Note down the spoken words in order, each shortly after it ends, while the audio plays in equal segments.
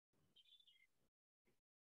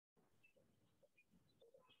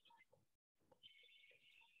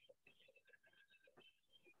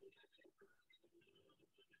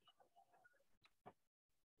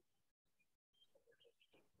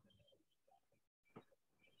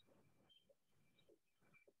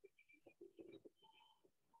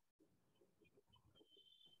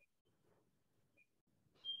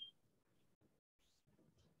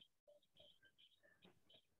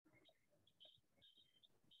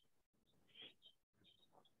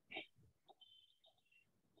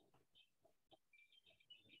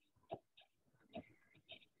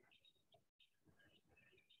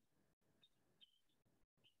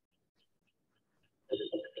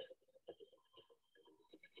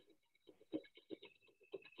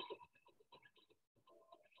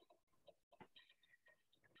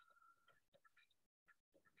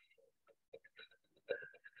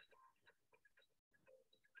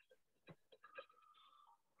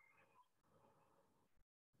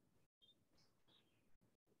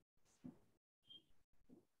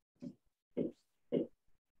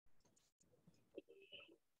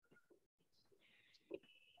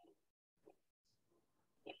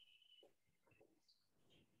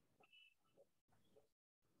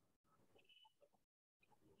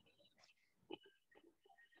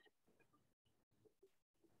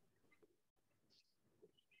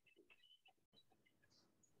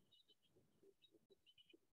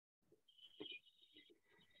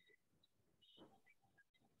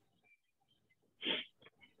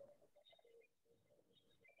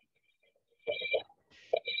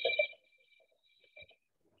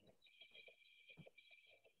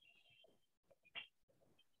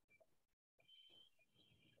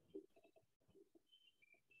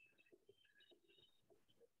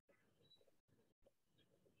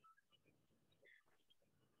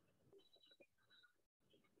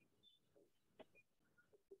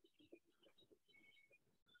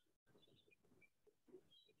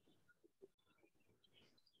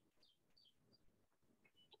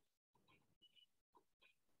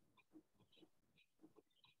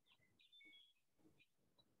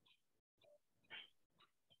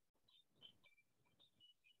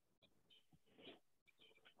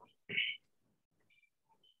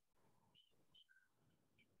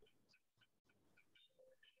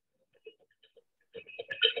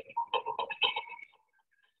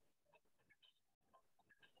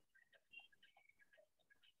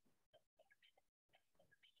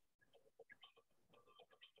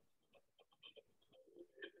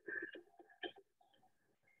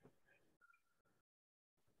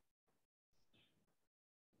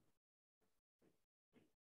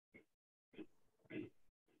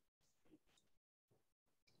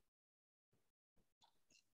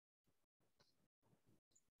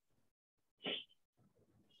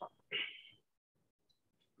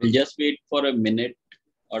We'll just wait for a minute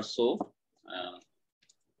or so.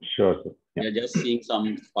 Sure, sir. Yeah. We're just seeing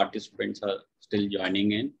some participants are still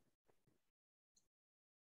joining in.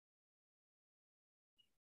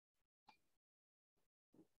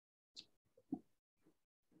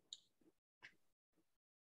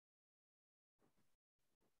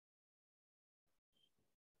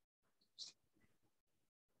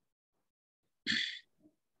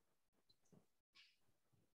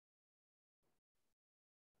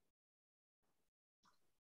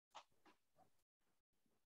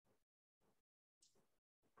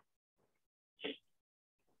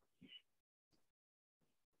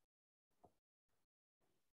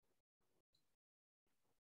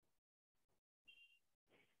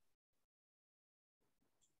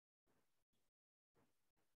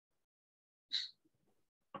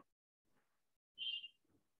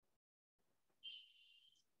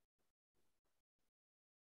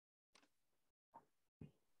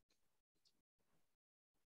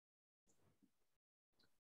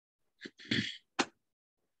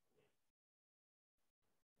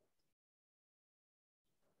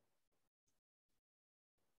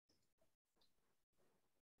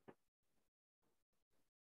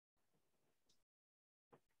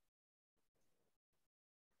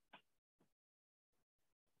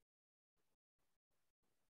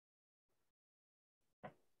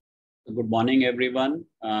 Good morning, everyone.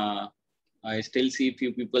 I still see a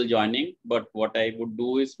few people joining, but what I would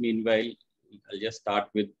do is, meanwhile, I'll just start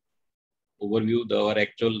with overview. Our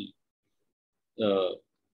actual,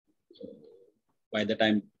 by the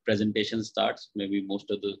time presentation starts, maybe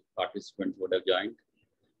most of the participants would have joined.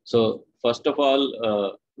 So first of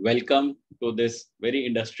all, welcome to this very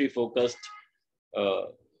industry-focused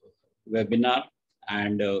webinar.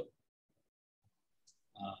 And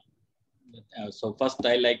so first,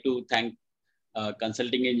 I'd like to thank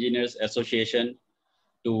Consulting Engineers Association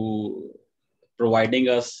to providing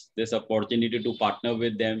us this opportunity to partner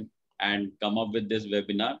with them and come up with this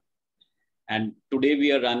webinar. And today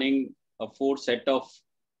we are running a 4 set of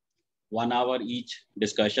 1 hour each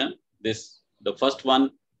discussion. The first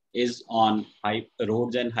one is on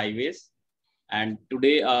roads and highways. And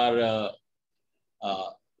today our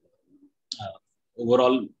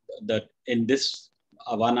overall, in this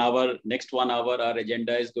 1 hour, next 1 hour, our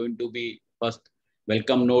agenda is going to be first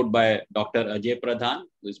welcome note by Dr. Ajay Pradhan,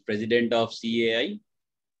 who is president of CAI,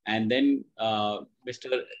 and then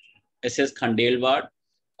Mr. S.S. Khandelwad,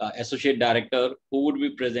 associate director, who would be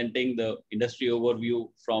presenting the industry overview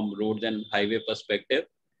from roads and highway perspective.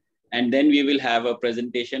 And then we will have a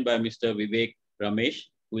presentation by Mr. Vivek Ramesh,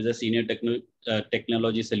 who is a senior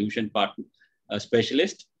technology solution partner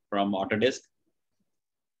specialist from Autodesk.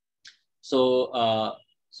 So,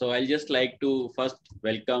 so I'll just like to first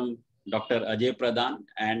welcome Dr. Ajay Pradhan,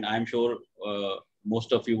 and I'm sure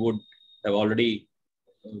most of you would have already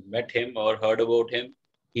met him or heard about him.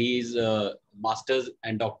 He is a master's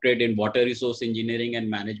and doctorate in water resource engineering and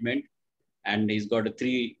management, and he's got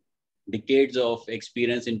 3 decades of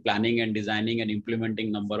experience in planning and designing and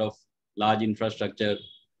implementing number of large infrastructure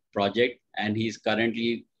projects. And he's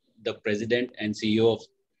currently the president and CEO of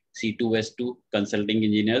C2S2 Consulting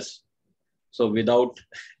Engineers. So without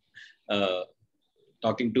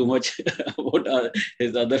talking too much about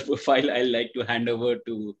his other profile, I'd like to hand over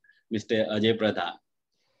to Mr. Ajay Pradhan.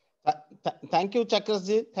 Thank you,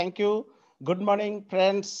 Chakrasji. Thank you. Good morning,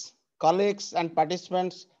 friends, colleagues, and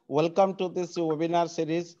participants. Welcome to this webinar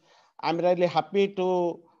series. I'm really happy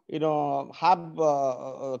to have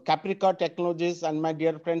Capricot Technologies and my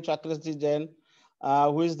dear friend Chakrasji Jain,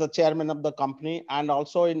 who is the chairman of the company, and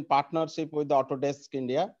also in partnership with Autodesk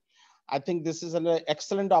India. I think this is an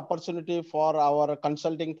excellent opportunity for our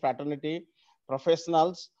consulting fraternity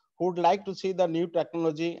professionals who would like to see the new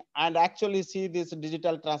technology and actually see this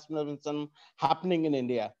digital transformation happening in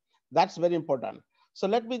India. That's very important. So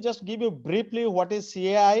let me just give you briefly what is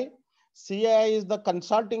CAI. CAI is the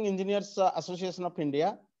Consulting Engineers Association of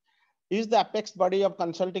India. It is the apex body of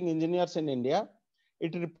consulting engineers in India.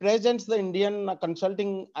 It represents the Indian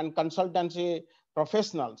consulting and consultancy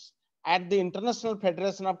professionals at the International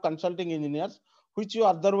Federation of Consulting Engineers, which you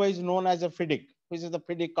otherwise known as a FIDIC, which is the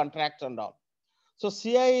FIDIC contracts and all. So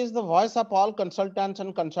CAI is the voice of all consultants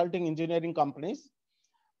and consulting engineering companies.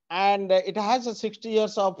 And it has 60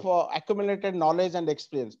 years of accumulated knowledge and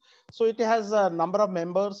experience. So it has a number of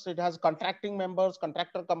members. It has contracting members,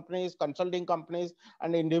 contractor companies, consulting companies,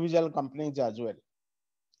 and individual companies as well.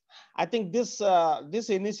 I think this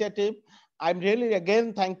initiative, I'm really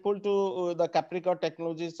again thankful to the Capricot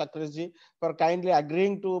Technologies, Chakrasji, for kindly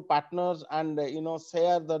agreeing to partners and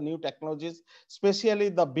share the new technologies, especially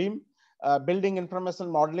the BIM, building information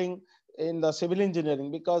modeling. in the civil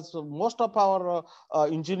engineering, because most of our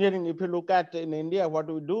engineering, if you look at in India,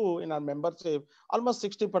 what we do in our membership, almost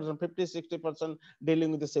 60%, 50, 60%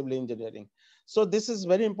 dealing with the civil engineering. So this is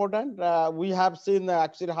very important. We have seen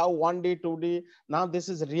actually how 1D, 2D, now this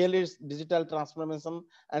is really digital transformation,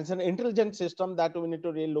 and it's an intelligent system that we need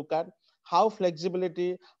to really look at. How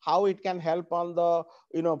flexibility, how it can help on the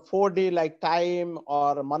 4D, like time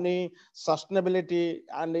or money, sustainability,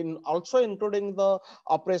 and in also including the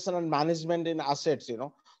operation and management in assets.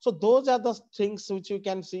 So those are the things which you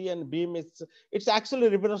can see, and BIM, it's actually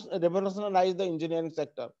revolutionized the engineering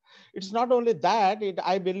sector. It's not only that,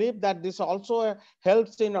 I believe that this also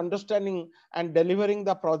helps in understanding and delivering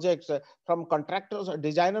the projects from contractors or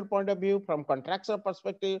designer point of view, from contractor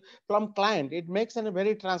perspective, from client. It makes a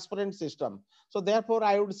very transparent system. So therefore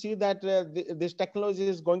I would see that this technology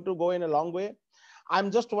is going to go in a long way. I'm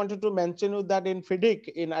just wanted to mention you that in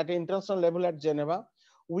FIDIC, at international level at Geneva,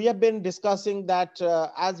 we have been discussing that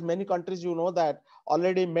as many countries, that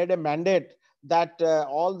already made a mandate that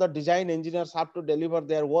all the design engineers have to deliver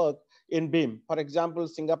their work in BIM. For example,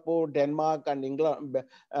 Singapore, Denmark, and England,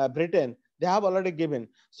 Britain, they have already given.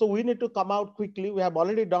 So we need to come out quickly. We have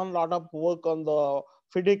already done a lot of work on the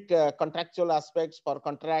FIDIC contractual aspects for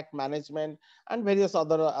contract management and various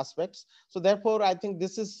other aspects. So therefore, I think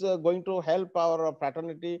this is going to help our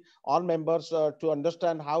fraternity, all members, to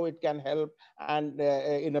understand how it can help and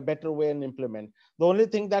in a better way and implement. The only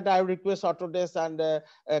thing that I would request Autodesk and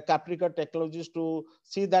Capricot Technologies to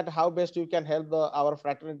see that how best you can help our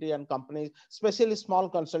fraternity and companies, especially small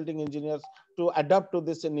consulting engineers, to adapt to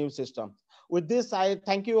this new system. With this, I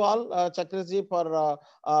thank you all, Chakraji, for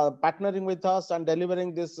partnering with us and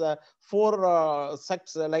delivering this 4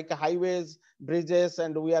 sects like highways, bridges,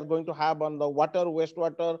 and we are going to have on the water,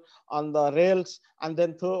 wastewater, on the rails, and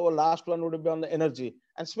then last one would be on the energy,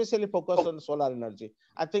 and especially focus on solar energy.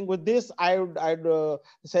 I think with this, I'd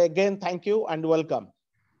say again, thank you and welcome.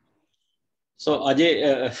 So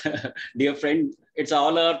Ajay, dear friend, it's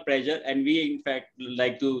all our pleasure, and we in fact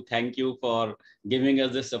like to thank you for giving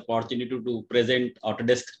us this opportunity to present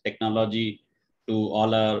Autodesk technology to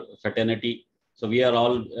all our fraternity. So we are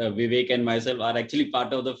all, Vivek and myself are actually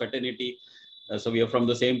part of the fraternity. So we are from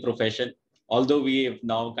the same profession, although we have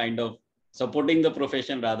now kind of supporting the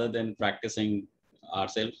profession rather than practicing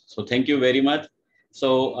ourselves. So thank you very much.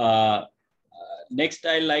 So next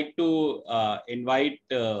I'd like to invite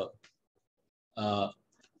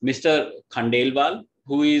Mr. Khandelwal,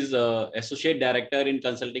 who is Associate Director in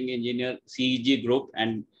Consulting Engineer CEG Group.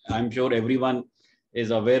 And I'm sure everyone is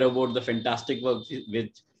aware about the fantastic work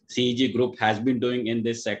which CEG Group has been doing in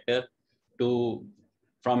this sector to,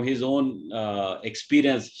 from his own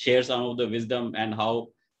experience, share some of the wisdom and how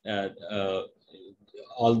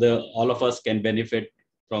all of us can benefit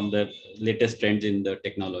from the latest trends in the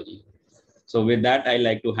technology. So with that, I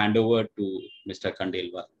like to hand over to Mr.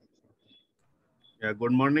 Khandelwal. Yeah,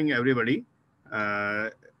 good morning, everybody.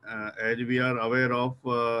 As we are aware of,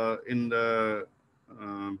 in the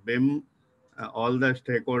BIM, all the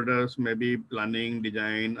stakeholders, maybe planning,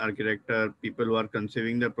 design, architecture, people who are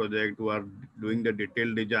conceiving the project, who are doing the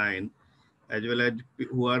detailed design, as well as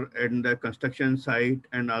who are in the construction site,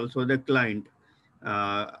 and also the client.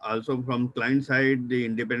 Also from client side, the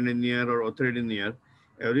independent engineer or authority engineer,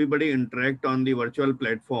 everybody interact on the virtual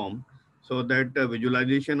platform, so that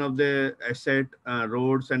visualization of the asset,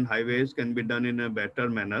 roads and highways can be done in a better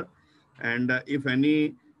manner. And if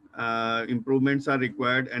any improvements are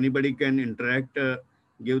required, anybody can interact,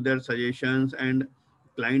 give their suggestions, and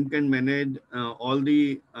client can manage all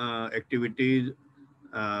the activities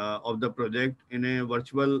of the project in a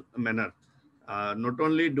virtual manner. Not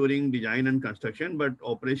only during design and construction, but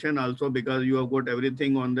operation also, because you have got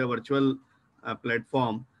everything on the virtual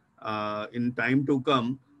platform. In time to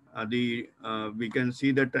come, we can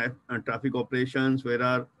see the traffic operations,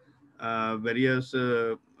 where are various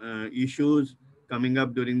issues coming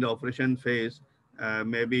up during the operation phase,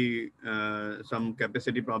 maybe some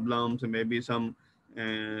capacity problems, maybe some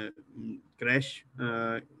crash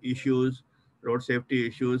issues, road safety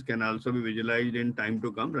issues can also be visualized in time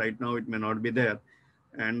to come. Right now, it may not be there.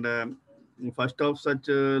 And first of such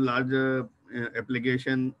a large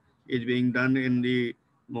application is being done in the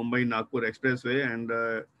Mumbai-Nagpur Expressway, and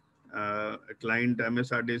client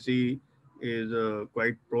MSRDC is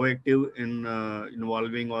quite proactive in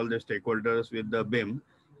involving all the stakeholders with the BIM,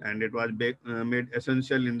 and it was made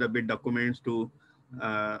essential in the bid documents to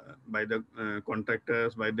by the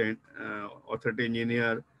contractors, by the authority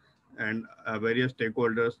engineer, and various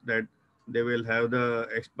stakeholders, that they will have the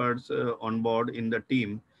experts on board in the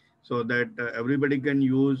team, so that everybody can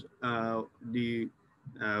use the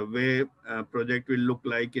way project will look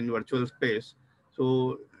like in virtual space.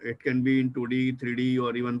 So it can be in 2D, 3D,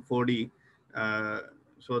 or even 4D,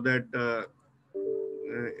 so that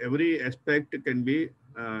every aspect can be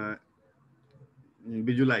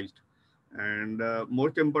visualized. And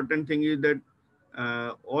most important thing is that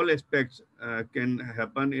all aspects can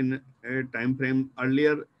happen in a time frame.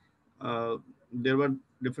 Earlier, there were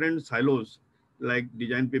different silos, like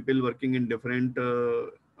design people working in different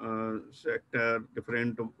sector,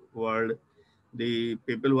 different world. The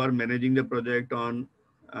people who are managing the project on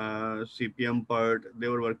CPM part, they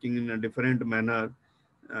were working in a different manner.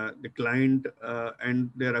 The client and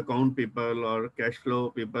their account people or cash flow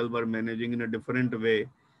people were managing in a different way,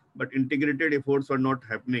 but integrated efforts were not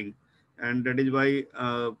happening. And that is why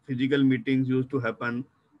physical meetings used to happen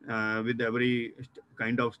with every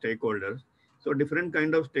kind of stakeholders. So different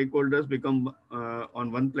kind of stakeholders become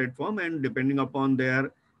on one platform, and depending upon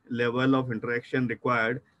their level of interaction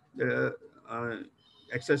required, uh,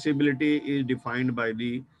 accessibility is defined by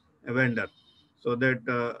the vendor, so that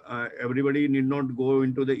everybody need not go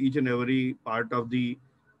into the each and every part of the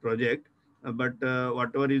project, but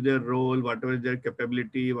whatever is their role, whatever is their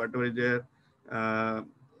capability, whatever is their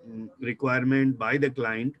requirement by the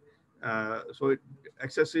client.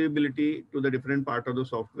 Accessibility to the different part of the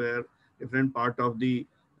software, different part of the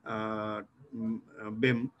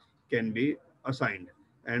BIM can be assigned,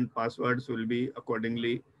 and passwords will be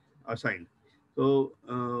accordingly assigned. So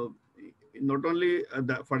not only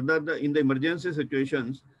further in the emergency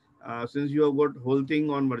situations, since you have got whole thing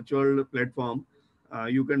on virtual platform,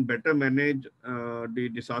 you can better manage the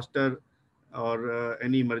disaster or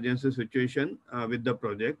any emergency situation with the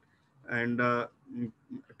project. And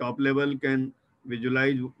top level can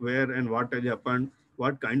visualize where and what has happened,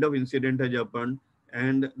 what kind of incident has happened,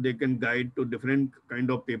 and they can guide to different kind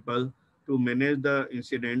of people to manage the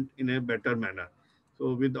incident in a better manner.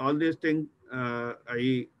 So with all these things,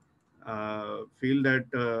 I feel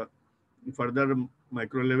that further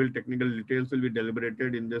micro level technical details will be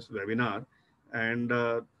deliberated in this webinar, and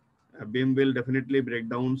BIM will definitely break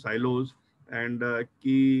down silos and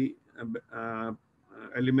key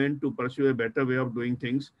element to pursue a better way of doing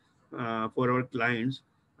things for our clients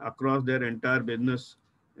across their entire business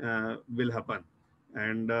will happen.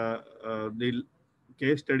 And the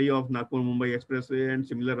case study of Nagpur Mumbai Expressway and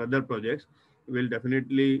similar other projects will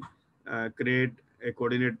definitely create a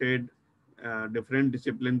coordinated different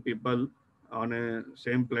discipline people on a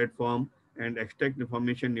same platform and extract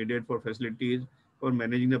information needed for facilities for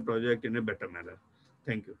managing the project in a better manner.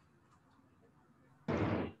 Thank you.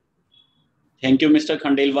 Thank you, Mr.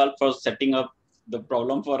 Khandelwal, for setting up the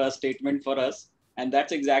problem for us, statement for us. And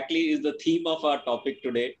that's exactly is the theme of our topic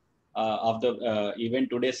today, of the event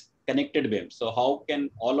today's Connected BIM. So how can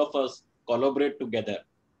all of us collaborate together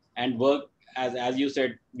and work, as you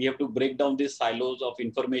said, we have to break down these silos of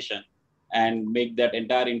information and make that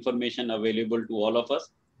entire information available to all of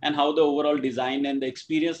us, and how the overall design and the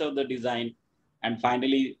experience of the design, and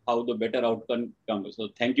finally, how the better outcome comes. So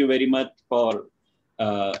thank you very much for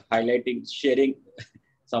highlighting, sharing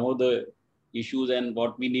some of the issues and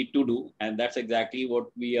what we need to do. And that's exactly what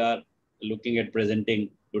we are looking at presenting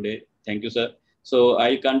today. Thank you, sir. So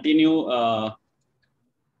I'll continue.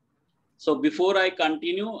 So before I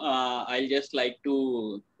continue, I'll just like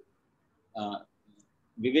to,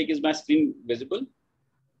 Vivek, is my screen visible?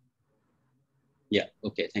 Yeah,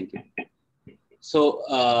 okay, thank you. So,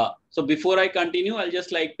 so before I continue, I'll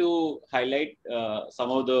just like to highlight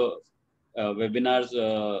some of the webinars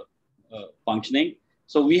functioning.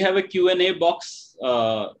 So we have a Q&A box.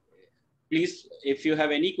 Please, if you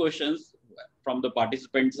have any questions from the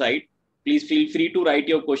participant side, please feel free to write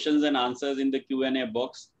your questions and answers in the Q&A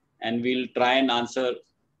box, and we'll try and answer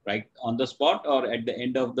right on the spot, or at the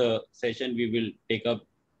end of the session, we will take up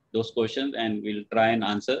those questions and we'll try and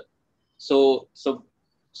answer. So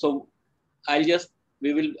I'll just,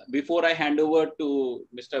 before I hand over to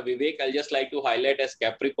Mr. Vivek, I'll just like to highlight, as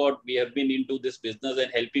Capricot, we have been into this business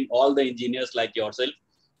and helping all the engineers like yourself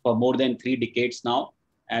for more than 3 decades now.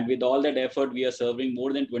 And with all that effort, we are serving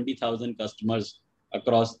more than 20,000 customers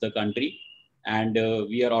across the country. And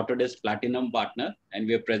we are Autodesk Platinum partner, and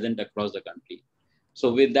we are present across the country.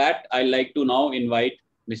 So with that, I'd like to now invite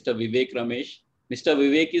Mr. Vivek Ramesh. Mr.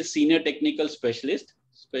 Vivek is Senior Technical Specialist,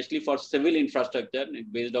 especially for civil infrastructure,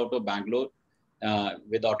 based out of Bangalore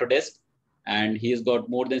with Autodesk. And he's got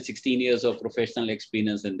more than 16 years of professional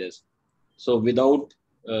experience in this. So without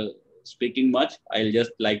speaking much, I'll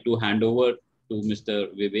just like to hand over to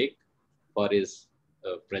Mr. Vivek for his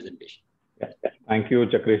presentation. Yeah. Thank you,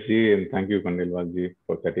 Chakrishji, and thank you, Khandelwalji,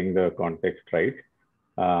 for setting the context right.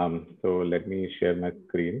 So let me share my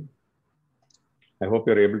screen. I hope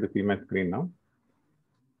you're able to see my screen now.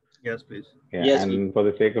 Yes, please. Yeah, Yes, and for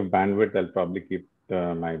the sake of bandwidth, I'll probably keep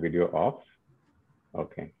my video off.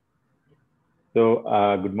 Okay. So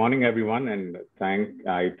good morning, everyone, and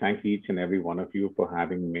I thank each and every one of you for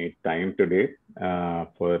having made time today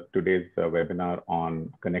for today's webinar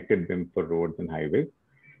on connected BIM for roads and highways.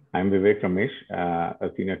 I'm Vivek Ramesh,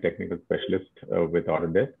 a senior technical specialist with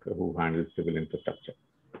Autodesk who handles civil infrastructure.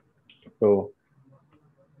 So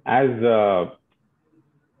as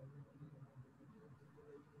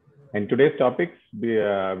in today's topics, we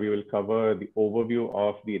will cover the overview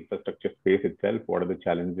of the infrastructure space itself. What are the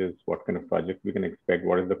challenges? What kind of projects we can expect?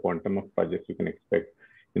 What is the quantum of projects we can expect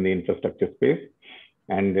in the infrastructure space?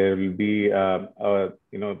 And there will be a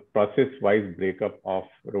process-wise breakup of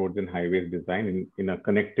roads and highways design in a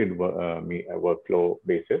connected workflow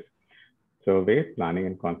basis. Survey, planning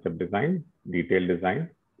and concept design, detailed design.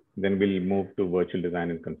 Then we'll move to virtual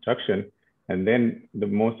design and construction. And then the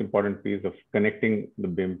most important piece of connecting the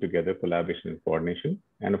BIM together, collaboration and coordination.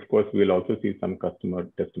 And of course, we'll also see some customer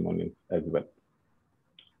testimonials as well.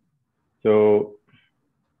 So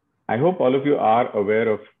I hope all of you are aware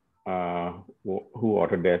of who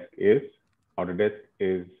Autodesk is. Autodesk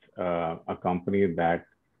is a company that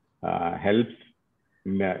helps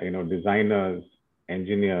designers,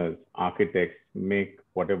 engineers, architects make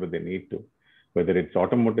whatever they need to, whether it's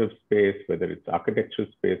automotive space, whether it's architectural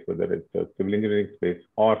space, whether it's a civil engineering space,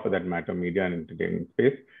 or for that matter, media and entertainment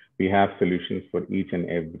space. We have solutions for each and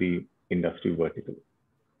every industry vertical,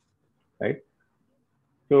 right?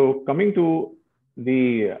 So coming to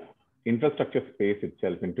the infrastructure space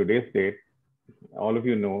itself, in today's date, all of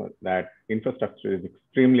you know that infrastructure is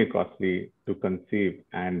extremely costly to conceive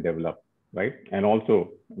and develop, right? And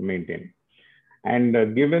also maintain.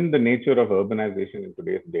 And given the nature of urbanization in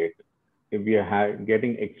today's date, we are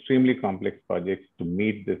getting extremely complex projects to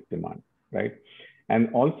meet this demand, right? And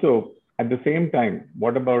also, at the same time,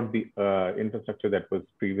 what about the infrastructure that was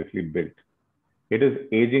previously built? It is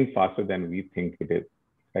aging faster than we think it is,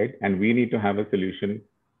 right? And we need to have a solution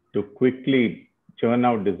to quickly churn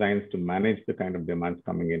out designs to manage the kind of demands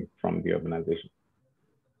coming in from the urbanization.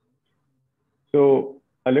 So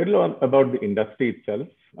a little about the industry itself.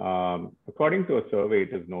 According to a survey,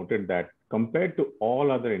 it is noted that compared to all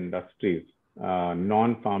other industries,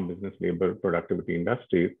 non-farm business labor productivity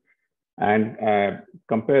industries, and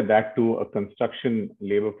compare that to a construction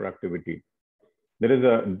labor productivity, there is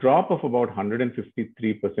a drop of about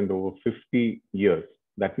 153% over 50 years.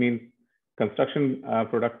 That means construction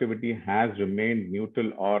productivity has remained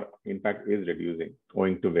neutral or in fact is reducing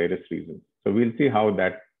owing to various reasons. So we'll see how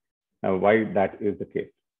that, why that is the case,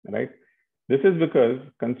 right? This is because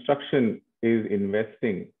construction is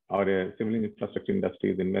investing, or a civil infrastructure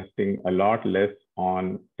industry is investing a lot less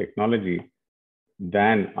on technology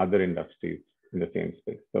than other industries in the same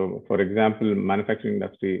space. So for example, manufacturing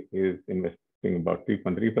industry is investing about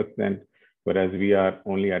 3.3%, whereas we are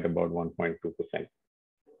only at about 1.2%.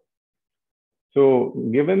 So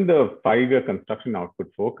given the 5-year construction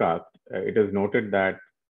output forecast, it is noted that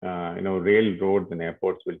rail, roads, and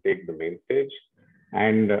airports will take the main stage,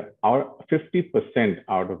 and our 50%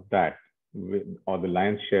 out of that, or the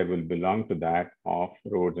lion's share, will belong to that of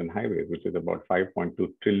roads and highways, which is about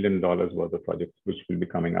 $5.2 trillion worth of projects which will be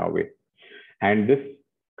coming our way. And this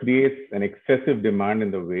creates an excessive demand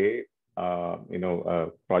in the way a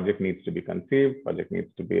project needs to be conceived, projects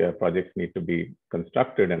need to be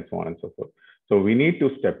constructed, and so on and so forth. So we need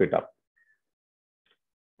to step it up.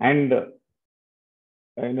 And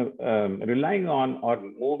relying on or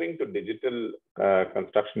moving to digital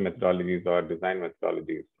construction methodologies or design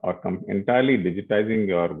methodologies, or entirely digitizing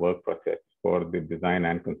your work process for the design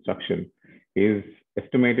and construction is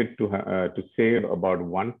estimated to save about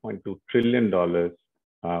 $1.2 trillion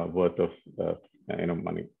worth of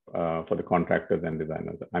money for the contractors and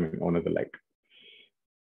designers, owners alike.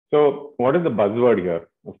 So what is the buzzword here?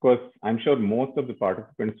 Of course, I'm sure most of the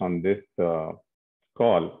participants on this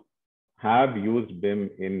call have used BIM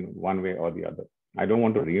in one way or the other. I don't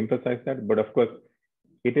want to re-emphasize that, but of course,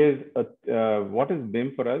 it is what is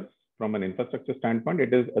BIM for us from an infrastructure standpoint?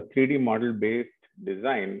 It is a 3D model-based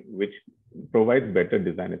design which provides better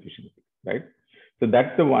design efficiency, right? So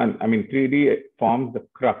that's the one. 3D forms the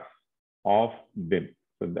crux of BIM.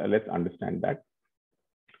 So let's understand that.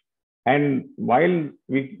 And while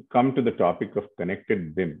we come to the topic of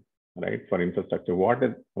connected BIM, right, for infrastructure, what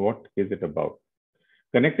is it about?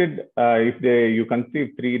 Connected, you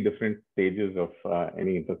conceive 3 different stages of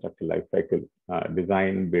any infrastructure life cycle: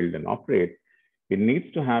 design, build, and operate. It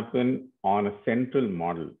needs to happen on a central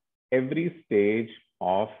model. Every stage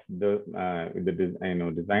of the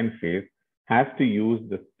design phase has to use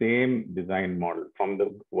the same design model from the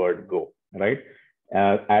word go, right?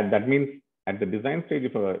 That means at the design stage,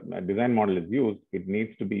 if a design model is used, it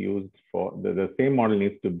needs to be used for, the same model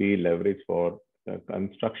needs to be leveraged for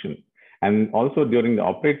construction. And also during the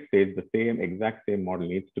operate stage, the exact same model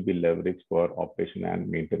needs to be leveraged for operation and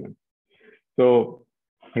maintenance. So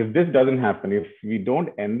if this doesn't happen, if we don't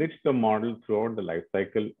enrich the model throughout the life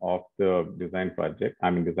cycle of the design project,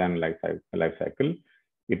 design life cycle,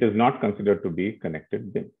 it is not considered to be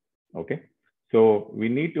connected BIM. Okay, so we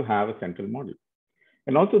need to have a central model.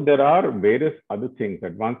 And also there are various other things,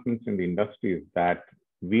 advancements in the industries that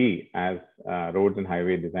we as roads and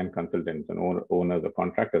highway design consultants and owners or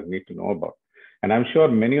contractors need to know about. And I'm sure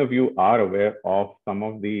many of you are aware of some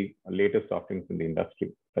of the latest offerings in the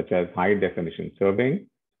industry, such as high definition surveying,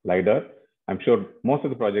 LiDAR. I'm sure most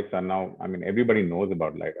of the projects are now, everybody knows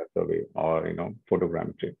about LiDAR survey or,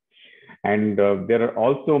 photogrammetry. And there are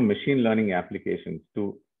also machine learning applications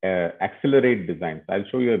to accelerate designs. I'll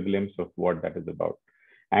show you a glimpse of what that is about.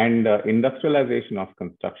 And industrialization of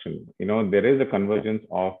construction. There is a convergence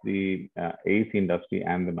of the AEC industry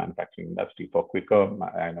and the manufacturing industry for quicker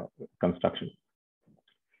construction.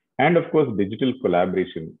 And of course, digital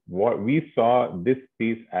collaboration. What we saw this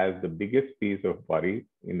piece as the biggest piece of worry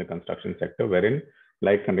in the construction sector, wherein,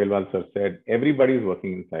 like Khandelwal sir said, everybody is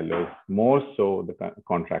working in silos, more so the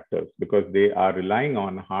contractors, because they are relying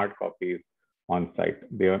on hard copies on site.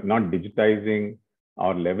 They are not digitizing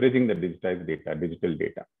or leveraging the digitized data, digital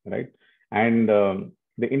data, right? And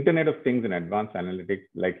the Internet of Things and advanced analytics,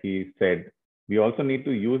 like he said, we also need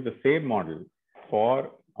to use the same model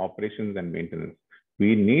for operations and maintenance.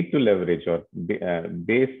 We need to leverage or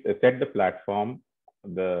set the platform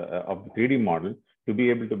of the 3D model to be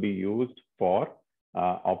able to be used for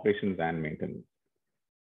operations and maintenance.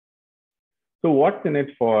 So what's in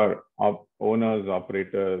it for owners,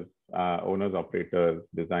 operators,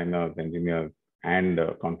 designers, engineers, and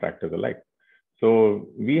contractors alike? So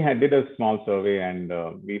we did a small survey, and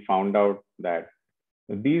we found out that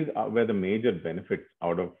these were the major benefits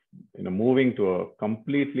out of moving to a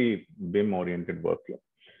completely BIM-oriented workflow.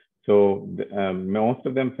 So most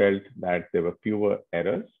of them felt that there were fewer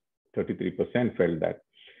errors. 33% felt that,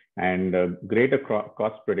 and greater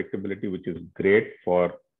cost predictability, which is great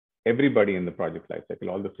for everybody in the project lifecycle,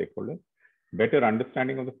 all the stakeholders. Better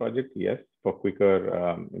understanding of the project, yes, for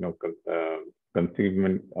quicker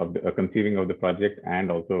conceiving of the project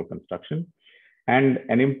and also construction, and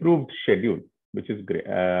an improved schedule, which is great,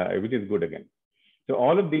 which is good again. So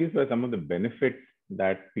all of these were some of the benefits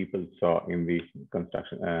that people saw in the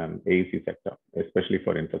construction AEC sector, especially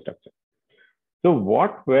for infrastructure. So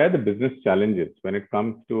what were the business challenges when it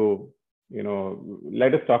comes to,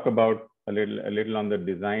 let us talk about a little on the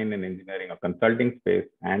design and engineering or consulting space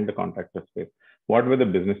and the contractor space. What were the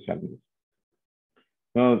business challenges?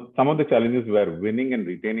 Some of the challenges were winning and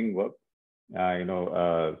retaining work.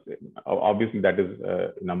 Obviously that is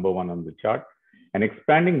number one on the chart. And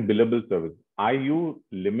expanding billable service. Are you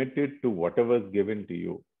limited to whatever's given to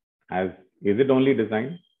you? Is it only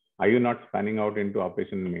design? Are you not spanning out into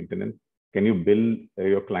operation and maintenance? Can you bill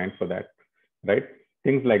your client for that, right?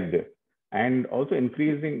 Things like this. And also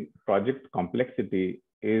increasing project complexity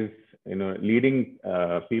is leading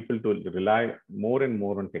people to rely more and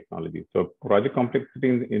more on technology. So project complexity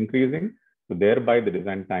is increasing, so thereby the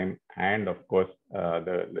design time and of course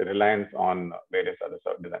the reliance on various other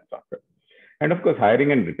design software. And of course,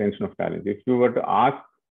 hiring and retention of talent. If you were to ask,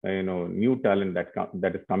 new talent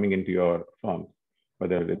that is coming into your firms,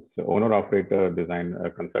 whether it's owner, operator, design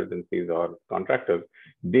consultancies or contractors,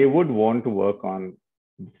 they would want to work on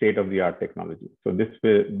state-of-the-art technology. So this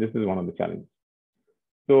is one of the challenges.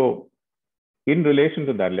 So in relation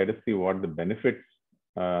to that, let us see what the benefits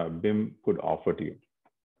BIM could offer to you,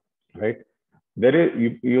 right?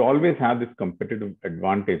 You always have this competitive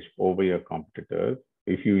advantage over your competitors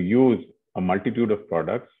if you use a multitude of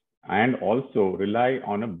products and also rely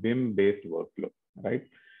on a BIM-based workflow, right?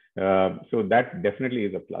 So that definitely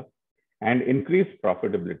is a plus. And increased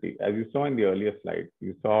profitability. As you saw in the earlier slide,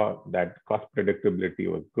 you saw that cost predictability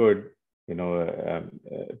was good.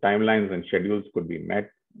 Timelines and schedules could be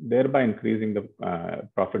met, thereby increasing the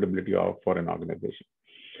profitability for an organization.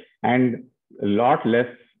 And a lot less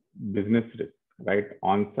business risk, right?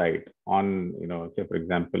 On site, say for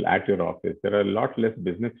example, at your office, there are a lot less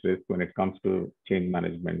business risk when it comes to change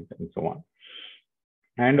management and so on.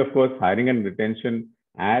 And of course, hiring and retention,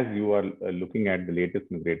 as you are looking at the latest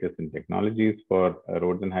and greatest in technologies for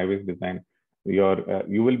roads and highways design, your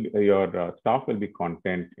staff will be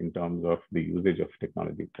content in terms of the usage of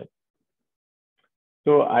technology.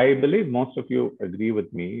 So I believe most of you agree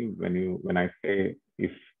with me when I say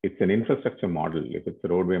if it's an infrastructure model, if it's a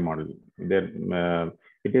roadway model,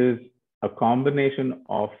 it is a combination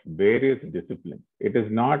of various disciplines. It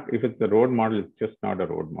is not, if it's a road model, it's just not a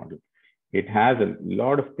road model. It has a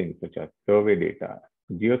lot of things such as survey data,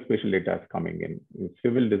 geospatial data is coming in,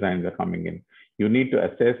 civil designs are coming in. You need to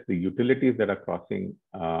assess the utilities that are crossing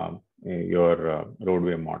your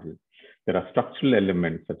roadway model. There are structural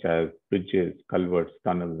elements such as bridges, culverts,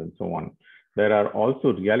 tunnels, and so on. There are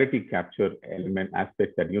also reality capture element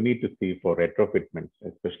aspects that you need to see for retrofitments,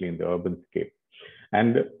 especially in the urban scape.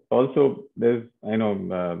 And also there's,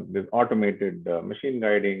 there's automated machine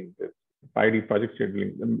guiding, there's 5D project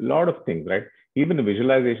scheduling, a lot of things, right? Even the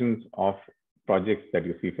visualizations of projects that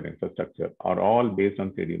you see for infrastructure are all based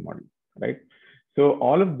on 3D models, right? So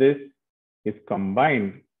all of this is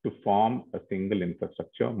combined to form a single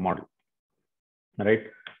infrastructure model, right?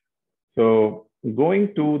 So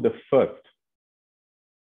going to the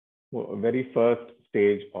very first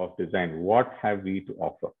stage of design, what have we to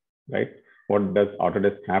offer, right? What does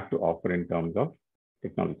Autodesk have to offer in terms of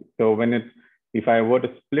technology? So if I were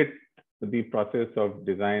to split the process of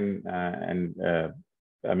design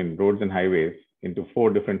roads and highways into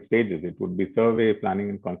 4 different stages, it would be survey, planning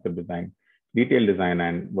and concept design, detailed design,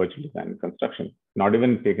 and virtual design and construction. Not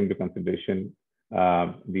even take into consideration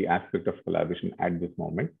the aspect of collaboration at this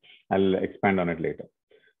moment. I'll expand on it later.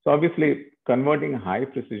 So obviously, converting high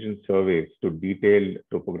precision surveys to detailed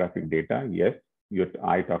topographic data, yes,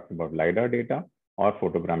 I talked about LiDAR data or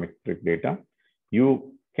photogrammetric data.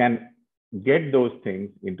 You can get those things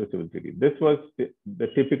into Civil 3D. This was the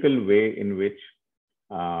typical way in which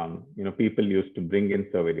people used to bring in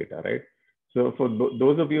survey data, right? So for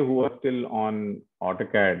those of you who are still on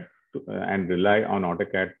AutoCAD and rely on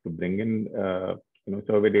AutoCAD to bring in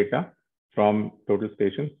survey data from total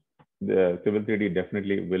stations, the Civil 3D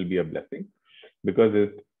definitely will be a blessing, because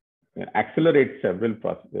it accelerates several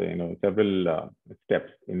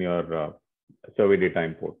steps in your survey data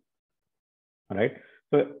import. All right.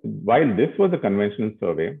 So while this was a conventional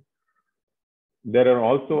survey, there are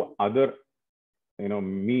also other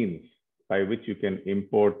means by which you can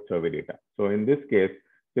import survey data. So in this case,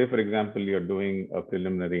 say for example, you're doing a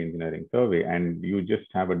preliminary engineering survey and you just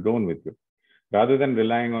have a drone with you. Rather than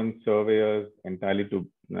relying on surveyors entirely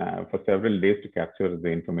for several days to capture the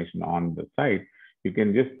information on the site, you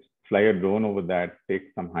can just fly a drone over that, take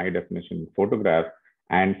some high definition photographs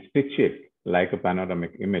and stitch it like a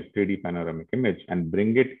panoramic image, 3D panoramic image, and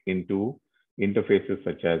bring it into interfaces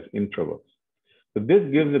such as InfraWorks. So this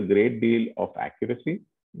gives a great deal of accuracy.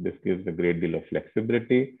 This gives a great deal of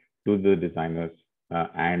flexibility to the designers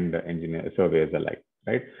and surveyors alike,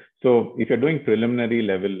 right? So if you're doing preliminary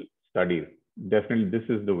level studies, definitely this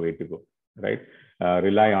is the way to go, right?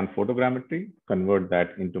 Rely on photogrammetry, convert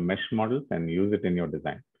that into mesh models and use it in your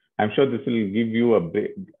design. I'm sure this will give you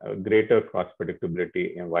a greater cost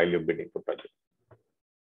predictability while you're bidding for projects.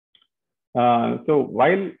 So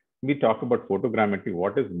while we talk about photogrammetry,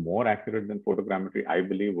 what is more accurate than photogrammetry, I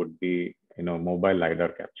believe, would be mobile LiDAR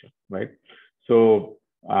capture, right? So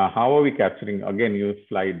how are we capturing? Again, you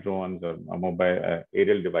fly drones or mobile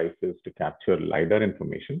aerial devices to capture LiDAR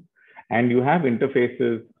information. And you have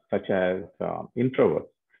interfaces such as InfraWorks,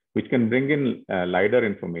 which can bring in LiDAR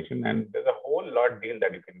information. And there's a whole lot deal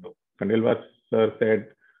that you can do. Khandelwal sir said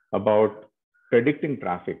about predicting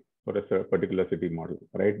traffic for a particular city model,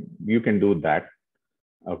 right? You can do that,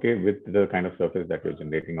 okay, with the kind of surface that you're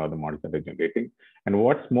generating or the models that you're generating. And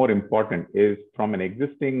what's more important is from an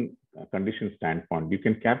existing condition standpoint, you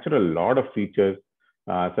can capture a lot of features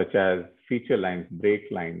such as feature lines, brake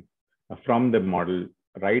lines from the model,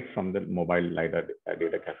 right from the mobile LiDAR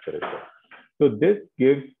data capture as well. So this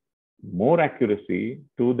gives more accuracy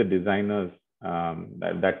to the designers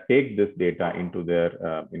that take this data into their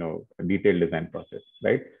detailed design process,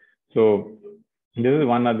 right? So this is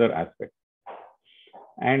one other aspect.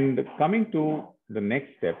 And coming to the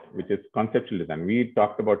next step, which is conceptual design, we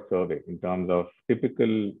talked about survey in terms of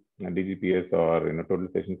typical DGPS or total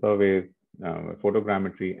station surveys,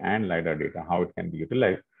 photogrammetry, and LiDAR data, how it can be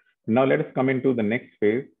utilized. Now let us come into the next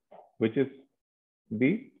phase, which is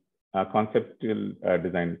the conceptual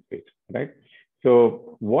design stage, right?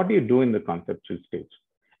 So what do you do in the conceptual stage?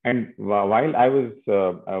 And while I was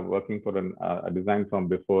working for a design firm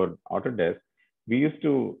before Autodesk, we used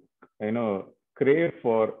to, crave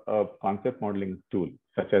for a concept modeling tool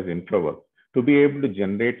such as InfraWorks to be able to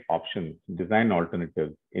generate options, design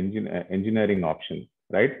alternatives, engineering options,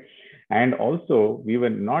 right? And also, we were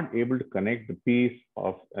not able to connect the piece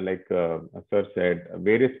of, like Sir said,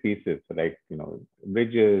 various pieces like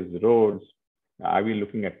bridges, roads. Are we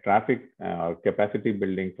looking at traffic capacity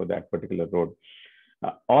building for that particular road?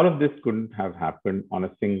 All of this couldn't have happened on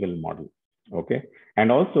a single model. Okay.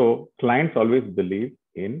 And also, clients always believe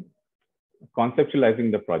in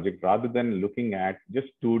conceptualizing the project rather than looking at just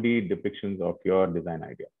 2D depictions of your design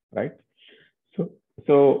idea, right?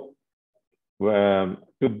 So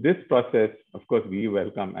to this process, of course, we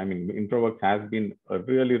welcome. I mean, InfraWorks has been a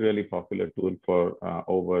really, really popular tool for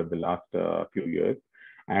over the last few years,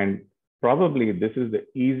 and probably this is the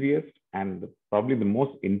easiest and probably the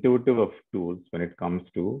most intuitive of tools when it comes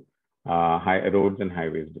to roads and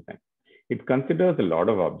highways design. It considers a lot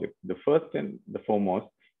of objects. The first and the foremost,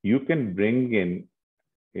 you can bring in,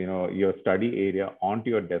 your study area onto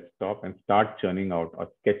your desktop and start churning out or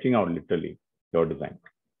sketching out literally your design.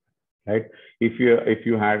 Right? If you're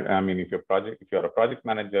a project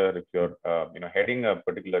manager, if you're heading a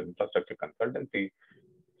particular infrastructure consultancy,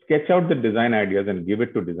 sketch out the design ideas and give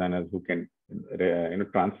it to designers who can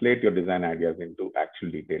translate your design ideas into actual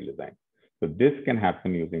detailed design. So this can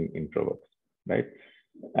happen using InfraWorks, right?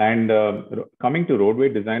 And coming to roadway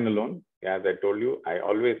design alone, as I told you, I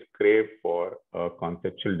always crave for a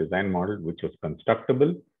conceptual design model which was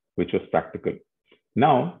constructible, which was practical.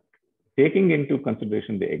 Now, taking into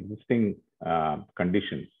consideration the existing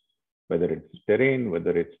conditions, whether it's terrain,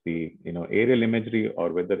 whether it's the aerial imagery,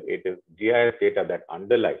 or whether it is GIS data that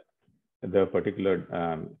underlies the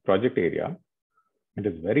particular project area, it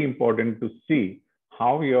is very important to see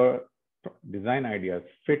how your design ideas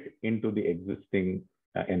fit into the existing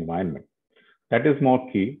environment. That is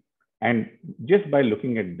more key. And just by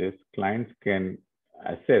looking at this, clients can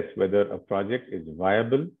assess whether a project is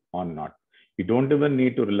viable or not. You don't even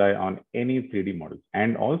need to rely on any 3D models.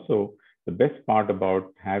 And also, the best part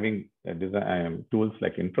about having design tools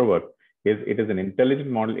like InfraWorks is it is an intelligent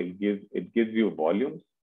model. It gives you volumes,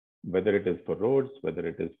 whether it is for roads, whether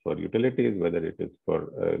it is for utilities, whether it is for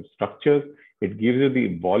structures. It gives you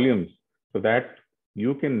the volumes so that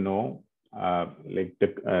you can know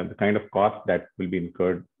the kind of cost that will be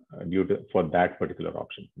incurred for that particular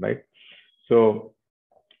option, right? So,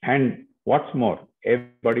 and what's more,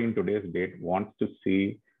 everybody in today's date wants to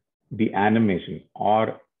see the animation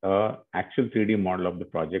or actual 3D model of the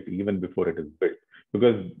project even before it is built,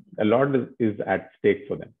 because a lot is at stake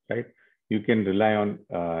for them, right? You can rely on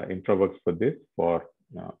InfraWorks for this, for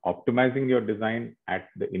optimizing your design at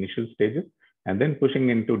the initial stages, and then pushing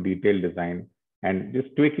into detailed design and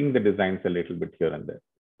just tweaking the designs a little bit here and there.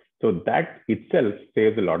 So that itself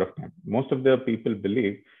saves a lot of time. Most of the people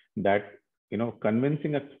believe that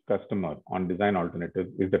convincing a customer on design alternatives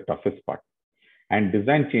is the toughest part. And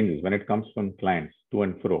design changes when it comes from clients to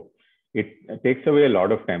and fro. It takes away a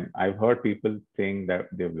lot of time. I've heard people saying that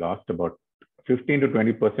they've lost about 15 to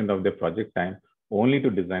 20% of their project time only to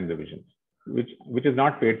design revisions, which is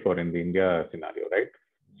not paid for in the India scenario, right?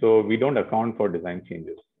 So we don't account for design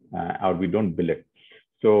changes or we don't bill it.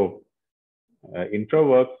 So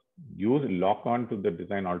InfraWorks lock on to the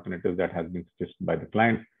design alternatives that has been suggested by the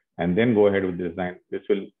client and then go ahead with the design. This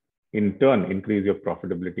will in turn increase your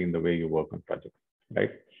profitability in the way you work on projects,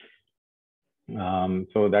 right?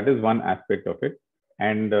 So that is one aspect of it.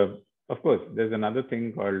 And of course, there's another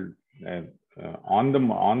thing called on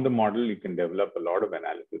the model, you can develop a lot of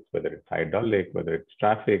analysis, whether it's hydraulic, whether it's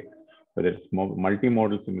traffic, whether it's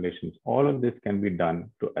multimodal simulations. All of this can be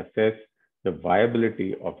done to assess the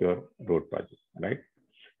viability of your road project, right?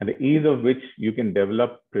 And the ease of which you can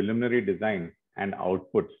develop preliminary design and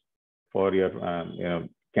outputs for your,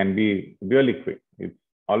 can be really quick. It's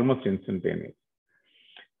almost instantaneous.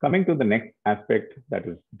 Coming to the next aspect, that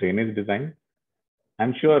is drainage design.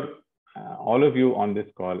 I'm sure all of you on this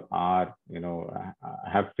call are,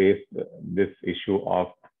 have faced this issue of,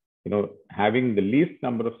 having the least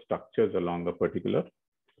number of structures along a particular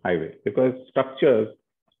highway, because structures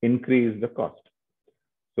increase the cost.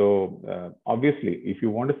 So obviously, if you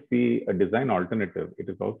want to see a design alternative, it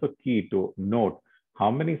is also key to note how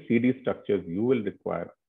many CD structures you will require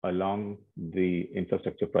along the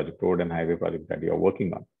infrastructure project, road and highway project that you're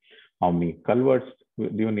working on. How many culverts do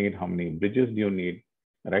you need? How many bridges do you need,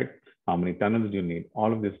 right? How many tunnels do you need?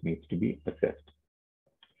 All of this needs to be assessed.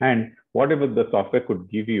 And whatever the software could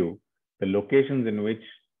give you, the locations in which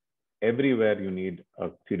everywhere you need a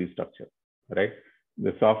CD structure, right?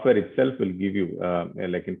 The software itself will give you,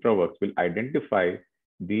 like InfraWorks, will identify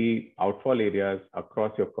the outfall areas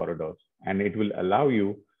across your corridors, and it will allow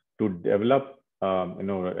you to develop,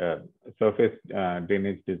 surface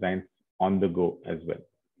drainage designs on the go as well,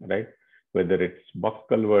 right? Whether it's box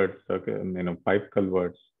culverts, pipe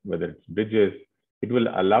culverts, whether it's bridges, it will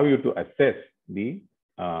allow you to assess the,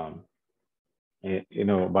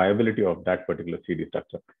 viability of that particular CD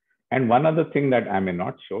structure. And one other thing that I may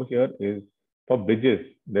not show here is for bridges,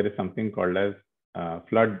 there is something called as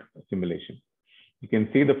flood simulation. You can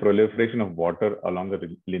see the proliferation of water along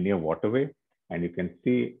the linear waterway, and you can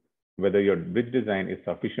see whether your bridge design is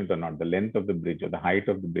sufficient or not, the length of the bridge or the height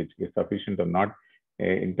of the bridge is sufficient or not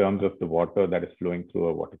in terms of the water that is flowing through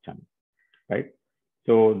a water channel, right?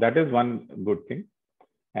 So that is one good thing.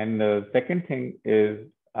 And the second thing is,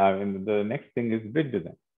 the next thing is bridge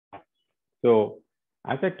design. So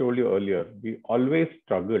as I told you earlier, we always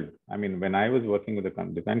struggled. I mean, when I was working with a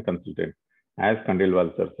design consultant, as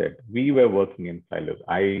Khandelwal sir said, we were working in silos.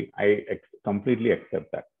 I completely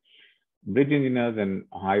accept that. Bridge engineers and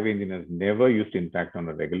highway engineers never used to interact on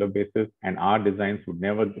a regular basis, and our designs would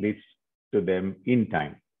never reach to them in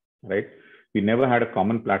time, right? We never had a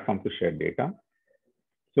common platform to share data.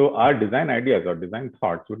 So our design ideas or design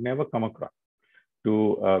thoughts would never come across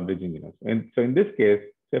to bridge engineers. And so in this case,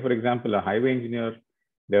 say for example, a highway engineer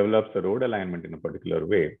develops a road alignment in a particular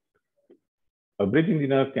way. A bridge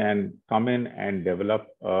engineer can come in and develop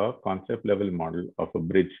a concept level model of a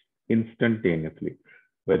bridge instantaneously.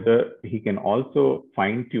 Whether he can also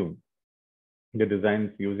fine tune the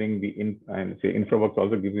designs using the InfraWorks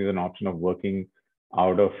also gives you an option of working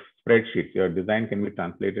out of spreadsheets. Your design can be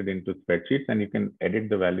translated into spreadsheets and you can edit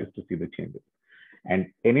the values to see the changes. And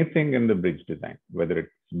anything in the bridge design, whether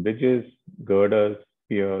it's bridges, girders,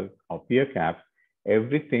 piers, or pier caps,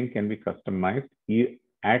 everything can be customized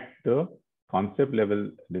at the concept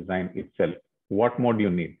level design itself. What more do you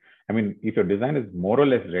need? I mean, if your design is more or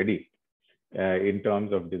less ready in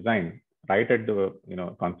terms of design, right at the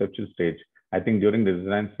conceptual stage, I think during the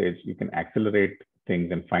design stage, you can accelerate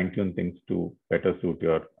things and fine tune things to better suit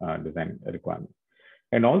your design requirements.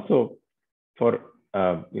 And also for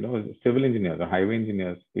civil engineers or highway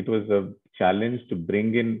engineers, it was a challenge to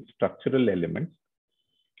bring in structural elements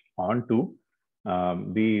onto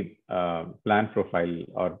the plan profile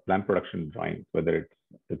or plan production drawings, whether it's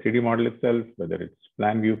the 3D model itself, whether it's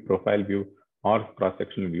plan view, profile view, or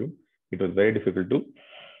cross-sectional view. It was very difficult to,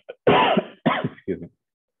 excuse me,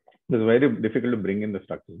 it was very difficult to bring in the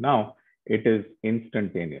structures. Now it is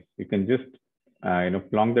instantaneous. You can just,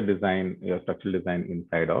 plonk the design, your structural design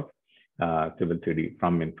inside of Civil 3D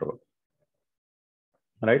from InfraWorks.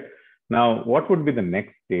 Right? Now, what would be the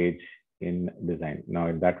next stage in design?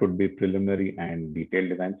 Now, that would be preliminary and detailed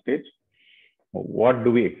design stage. What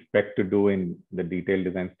do we expect to do in the detailed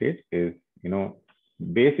design stage is,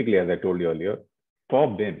 basically, as I told you earlier,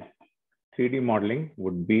 for BIM, 3D modeling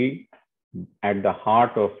would be at the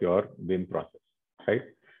heart of your BIM process, right?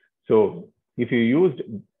 So if you used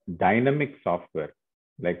dynamic software,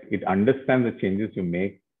 like it understands the changes you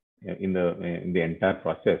make in the entire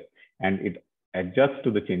process, and it adjusts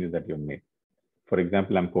to the changes that you've made. For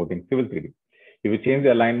example, I'm quoting Civil 3D. If you change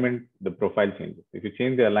the alignment, the profile changes. If you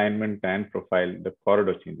change the alignment and profile, the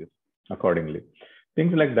corridor changes accordingly.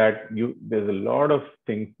 Things like that, there's a lot of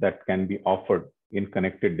things that can be offered in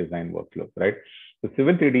connected design workflows, right? So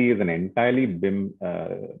Civil 3D is an entirely BIM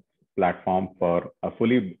platform for a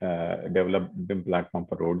fully developed BIM platform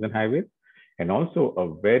for roads and highways, and also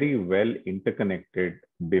a very well interconnected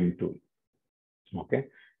BIM tool. Okay,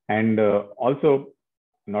 and also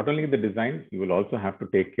not only the design, you will also have to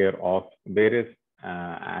take care of various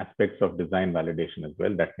aspects of design validation as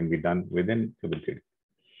well that can be done within Civil 3D.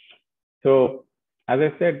 So as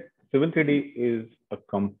I said, Civil 3D is a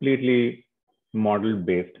completely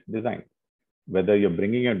model-based design. Whether you're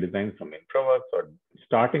bringing your designs from InfraWorks or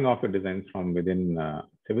starting off your designs from within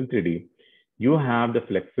Civil 3D, you have the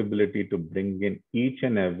flexibility to bring in each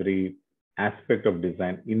and every aspect of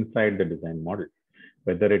design inside the design model.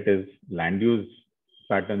 Whether it is land use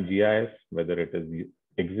pattern GIS, whether it is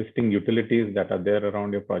existing utilities that are there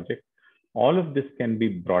around your project, all of this can be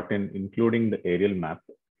brought in, including the aerial map,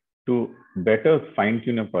 to better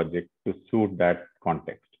fine-tune a project to suit that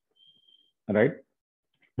context, right?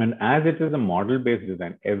 And as it is a model-based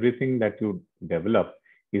design, everything that you develop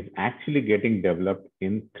is actually getting developed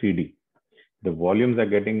in 3D. The volumes are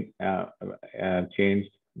getting changed.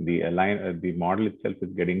 The model itself is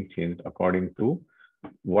getting changed according to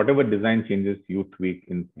whatever design changes you tweak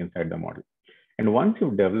inside the model. And once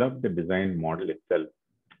you've developed the design model itself,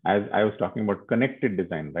 as I was talking about connected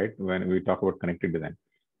design, right? When we talk about connected design,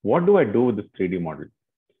 what do I do with this 3D model?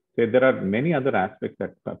 So there are many other aspects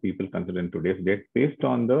that people consider in today's date based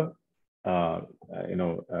on the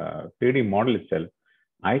 3D model itself.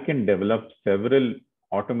 I can develop several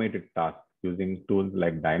automated tasks using tools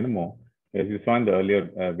like Dynamo. As you saw in the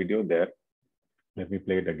earlier video there, let me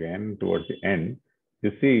play it again towards the end.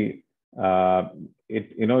 You see,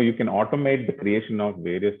 you can automate the creation of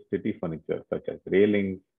various city furniture such as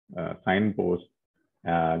railings, signposts,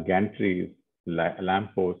 gantries,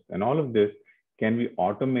 lampposts, and all of this can be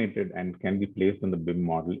automated and can be placed on the BIM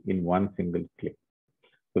model in one single click.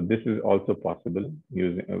 So this is also possible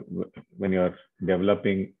using when you're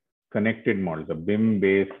developing connected models, a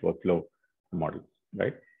BIM-based workflow models,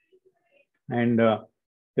 right? And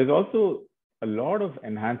there's also a lot of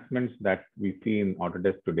enhancements that we see in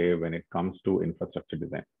Autodesk today when it comes to infrastructure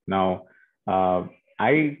design. Now,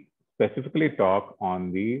 I specifically talk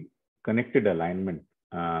on the connected alignment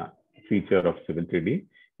feature of Civil 3D,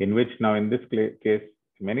 in which now in this case,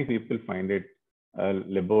 many people find it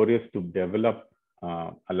laborious to develop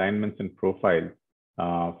alignments and profiles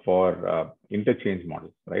for interchange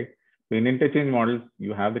models, right? So in interchange models,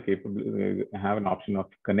 you have the capability, have an option of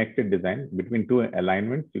connected design between two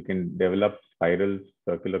alignments. You can develop spirals,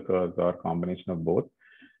 circular curves, or combination of both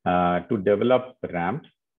to develop ramps,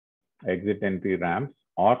 exit entry ramps,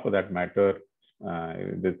 or for that matter,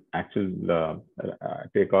 the actual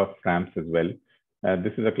takeoff ramps as well.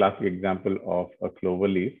 This is a classic example of a clover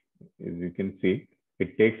leaf. As you can see,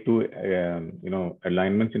 it takes two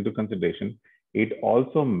alignments into consideration. It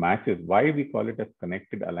also matches, why we call it as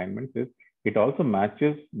connected alignments is it also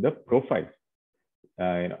matches the profiles.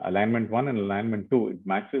 Alignment 1 and alignment 2, it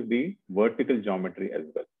matches the vertical geometry as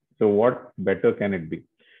well. So what better can it be?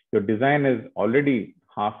 Your design is already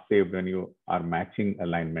half saved when you are matching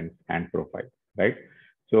alignments and profiles, right?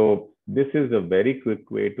 So this is a very quick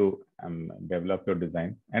way to develop your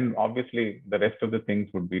design. And obviously the rest of the things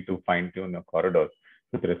would be to fine tune your corridors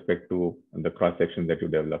with respect to the cross section that you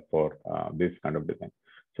develop for this kind of design.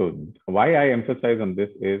 So why I emphasize on this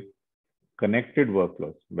is connected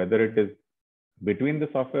workflows, whether it is between the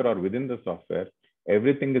software or within the software,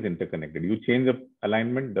 everything is interconnected. You change the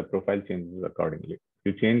alignment, the profile changes accordingly.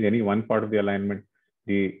 You change any one part of the alignment,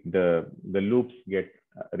 the loops get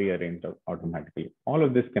rearranged automatically. All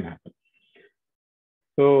of this can happen.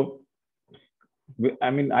 So,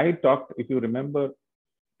 I mean, if you remember,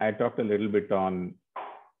 I talked a little bit on,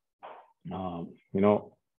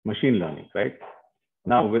 machine learning, right?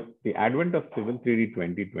 Now, with the advent of Civil 3D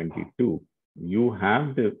 2022, you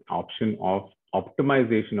have the option of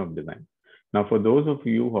optimization of design. Now, for those of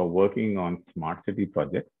you who are working on smart city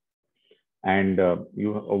projects, and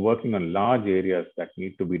you are working on large areas that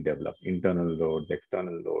need to be developed, internal roads,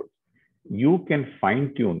 external roads, you can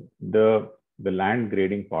fine tune the land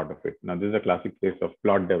grading part of it. Now, this is a classic case of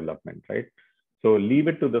plot development, right? So leave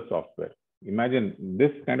it to the software. Imagine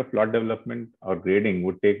this kind of plot development or grading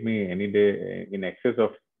would take me any day in excess of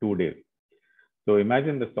 2 days. So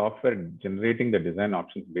imagine the software generating the design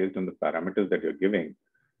options based on the parameters that you're giving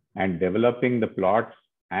and developing the plots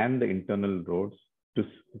and the internal roads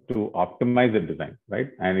to optimize the design, right?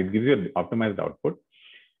 And it gives you an optimized output.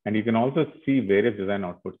 And you can also see various design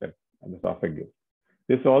outputs that the software gives.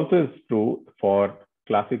 This also is true for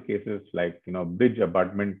classic cases like, bridge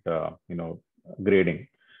abutment, grading.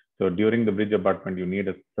 So during the bridge abutment, you need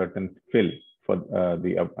a certain fill for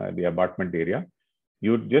the abutment area.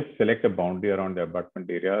 You just select a boundary around the abutment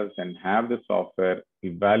areas and have the software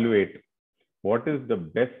evaluate what is the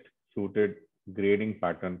best suited grading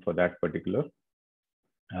pattern for that particular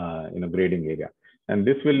grading area. And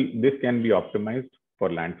this can be optimized for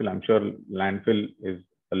landfill. I'm sure landfill is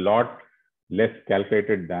a lot less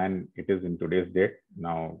calculated than it is in today's date.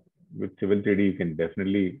 Now, with Civil 3D, you can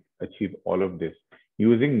definitely achieve all of this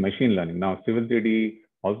using machine learning. Now, Civil 3D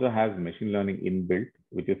also has machine learning inbuilt,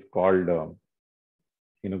 which is called,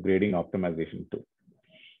 grading optimization tool.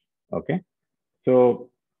 Okay. So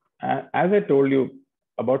as I told you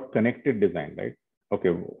about connected design, right?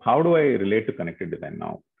 Okay. How do I relate to connected design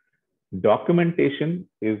now? Documentation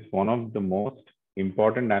is one of the most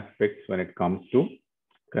important aspects when it comes to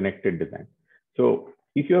connected design. So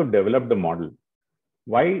if you have developed a model,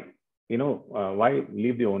 why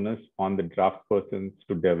leave the onus on the draft persons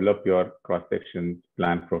to develop your cross sections,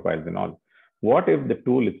 plan profiles, and all? What if the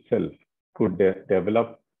tool itself could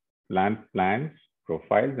develop plans,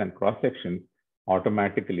 profiles, and cross sections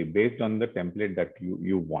automatically based on the template that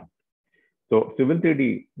you want? So Civil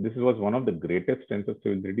 3D, this was one of the greatest strengths of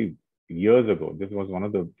Civil 3D years ago. This was one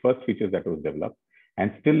of the first features that was developed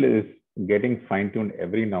and still is getting fine-tuned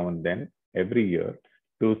every now and then, every year,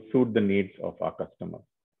 to suit the needs of our customers,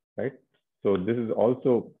 right? So this is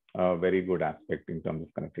also a very good aspect in terms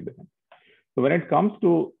of connected design. So when it comes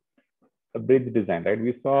to a bridge design, right,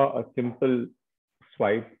 we saw a simple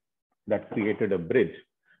swipe that created a bridge,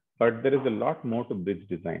 but there is a lot more to bridge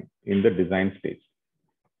design in the design stage.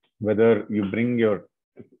 Whether you bring your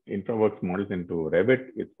InfraWorks models into Revit,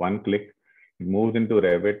 it's one click, it moves into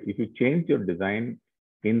Revit. If you change your design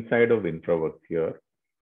inside of InfraWorks here,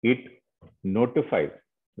 it notifies,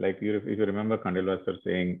 like if you remember Kandilwar sir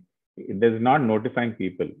saying, there's not notifying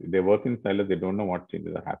people. They work in silos, they don't know what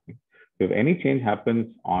changes are happening. So if any change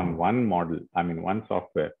happens on one model, one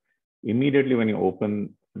software, immediately when you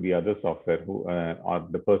open the other software or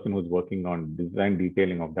the person who's working on design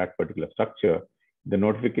detailing of that particular structure, the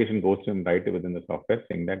notification goes to him right within the software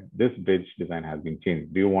saying that this bridge design has been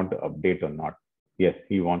changed. Do you want to update or not? Yes,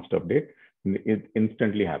 he wants to update. It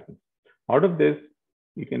instantly happens. Out of this,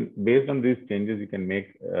 you can, based on these changes, you can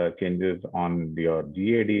make changes on your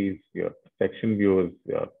GADs, your section views,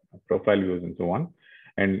 your profile views, and so on.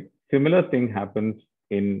 And similar thing happens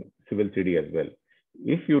in Civil 3D as well.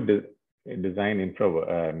 If you design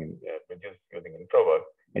bridges using InfraWorks,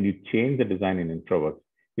 and you change the design in InfraWorks,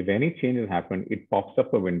 if any changes happen, it pops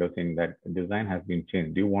up a window saying that design has been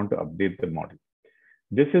changed. Do you want to update the model?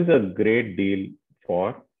 This is a great deal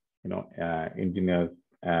for engineers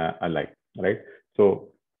alike, right? So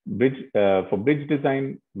for bridge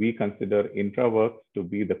design, we consider InfraWorks to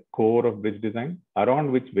be the core of bridge design,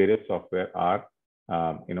 around which various software are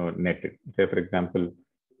netted. Say, for example,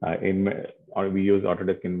 we use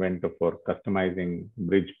Autodesk Inventor for customizing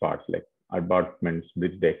bridge parts like abutments,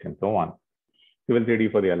 bridge decks, and so on. Civil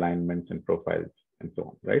 3D for the alignments and profiles, and so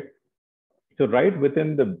on, right? So right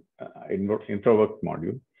within the InfraWorks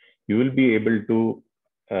module, you will be able to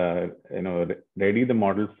ready the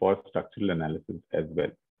model for structural analysis as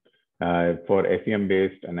well. For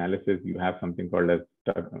SEM-based analysis, you have something called as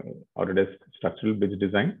Autodesk Structural Bridge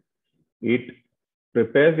Design. It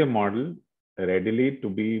prepares your model readily to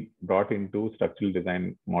be brought into structural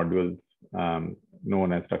design modules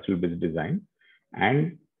known as Structural Bridge Design,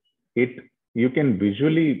 and you can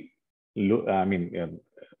visually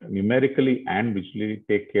numerically and visually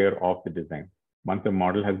take care of the design. Once a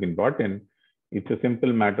model has been brought in, it's a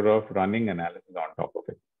simple matter of running analysis on top of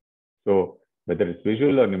it. So whether it's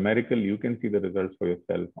visual or numerical, you can see the results for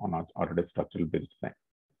yourself on Autodesk Structural Bridge Design,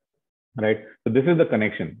 right? So this is the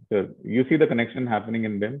connection. So you see the connection happening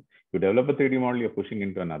in BIM. You develop a 3D model, you're pushing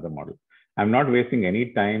into another model. I'm not wasting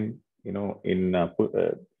any time, in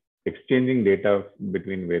exchanging data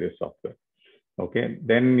between various software. Okay,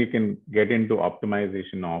 then you can get into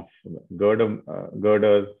optimization of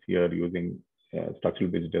girders here using structural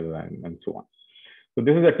bridge design and so on. So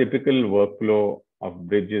this is a typical workflow of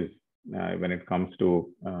bridges when it comes to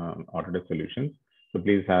Autodesk solutions. So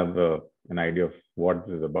please have an idea of what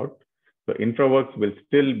this is about. So InfraWorks will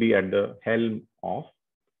still be at the helm of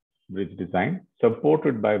bridge design,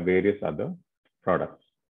 supported by various other products.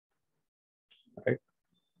 Right.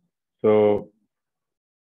 So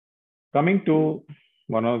coming to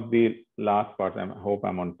one of the last parts, I hope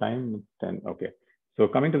I'm on time. Okay. So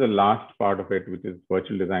coming to the last part of it, which is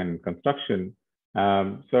virtual design and construction,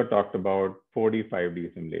 Sir talked about 4D,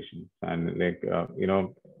 5D simulations. And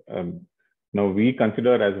we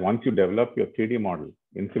consider as once you develop your 3D model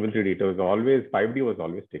in Civil 3D, 5D was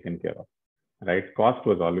always taken care of, right? Cost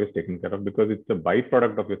was always taken care of because it's a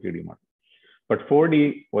byproduct of your 3D model. But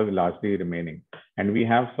 4D was largely remaining. And we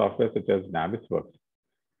have software such as Navisworks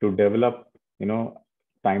to develop,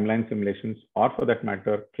 timeline simulations, or for that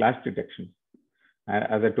matter, clash detection. And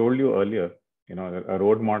as I told you earlier, a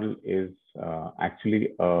road model is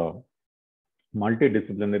actually a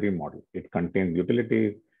multidisciplinary model. It contains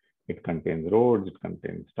utilities, it contains roads, it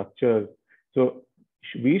contains structures. So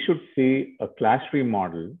we should see a clash-free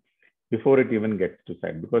model before it even gets to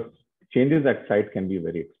site, because changes at site can be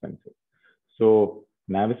very expensive. So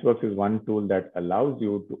Navisworks is one tool that allows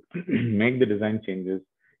you to make the design changes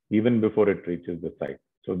even before it reaches the site.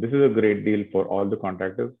 So this is a great deal for all the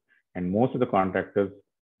contractors, and most of the contractors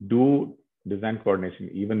do design coordination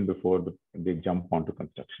even before they jump onto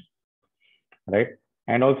construction, right?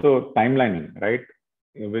 And also timelining, right?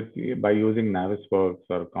 By using Navisworks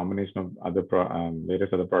or a combination of other various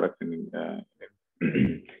other products in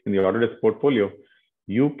the Autodesk portfolio,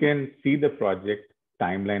 you can see the project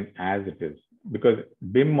timeline as it is, because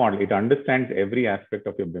BIM model, it understands every aspect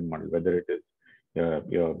of your BIM model, whether it is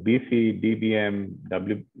your BC, DBM,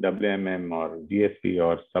 WMM, or GSP,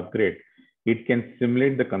 or subgrade. It can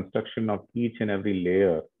simulate the construction of each and every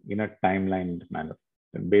layer in a timeline manner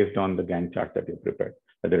based on the Gantt chart that you prepared.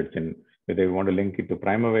 Whether you want to link it to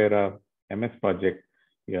Primavera, MS Project,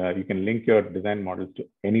 you can link your design models to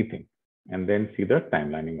anything and then see the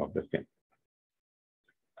timelining of the same.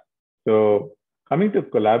 So coming to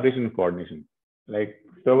collaboration and coordination, like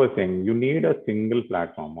Sir was saying, you need a single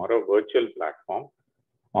platform or a virtual platform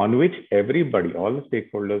on which everybody, all the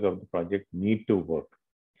stakeholders of the project need to work.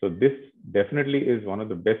 So this definitely is one of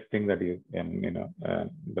the best things that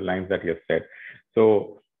the lines that you have said.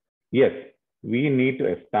 So yes, we need to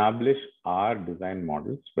establish our design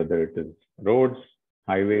models, whether it is roads,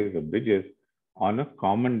 highways, or bridges, on a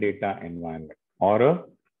common data environment, or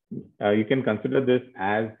you can consider this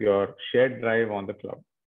as your shared drive on the cloud.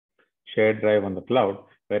 Shared drive on the cloud,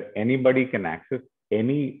 where anybody can access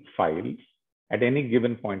any file at any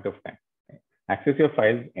given point of time. Access your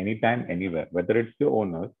files anytime, anywhere, whether it's the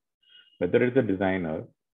owners, whether it's the designer,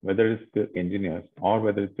 whether it's the engineers, or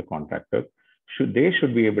whether it's the contractor. They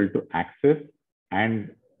should be able to access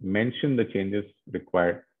and mention the changes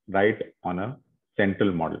required right on a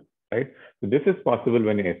central model, right? So this is possible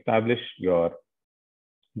when you establish your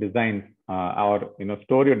designs or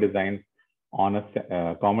store your designs on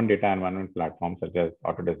a common data environment platform such as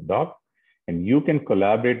Autodesk Docs, and you can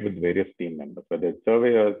collaborate with various team members, whether it's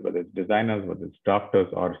surveyors, whether it's designers, whether it's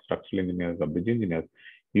drafters or structural engineers or bridge engineers.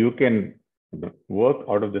 You can work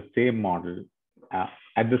out of the same model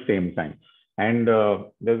at the same time. And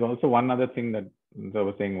there's also one other thing that I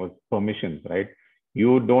was saying was permissions, right?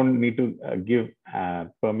 You don't need to give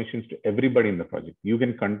permissions to everybody in the project. You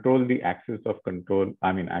can control the access of control.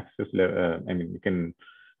 You can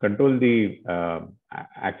control the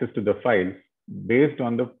access to the files based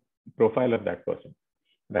on the profile of that person,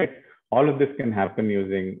 right? All of this can happen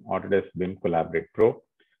using Autodesk BIM Collaborate Pro.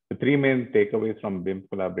 The three main takeaways from BIM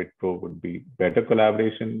Collaborate Pro would be better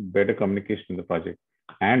collaboration, better communication in the project,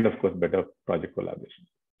 and of course, better project collaboration.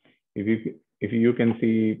 If you can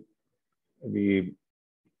see the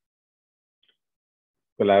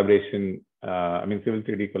collaboration, Civil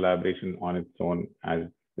 3D collaboration on its own as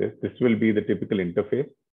this will be the typical interface.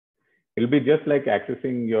 It'll be just like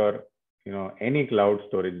accessing your, any cloud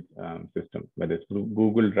storage system, whether it's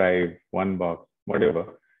Google Drive, OneBox,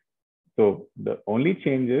 whatever. So the only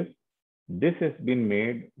change is this has been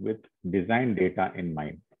made with design data in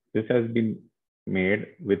mind. This has been made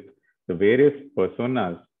with the various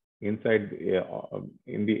personas inside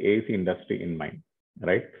in the AEC industry in mind,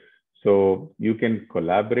 right? So you can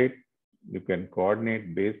collaborate, you can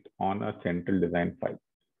coordinate based on a central design file.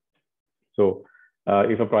 So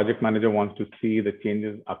if a project manager wants to see the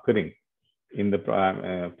changes occurring in the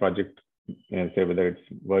project, say whether it's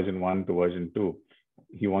version 1 to version 2,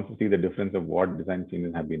 he wants to see the difference of what design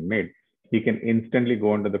changes have been made. He can instantly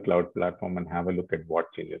go into the cloud platform and have a look at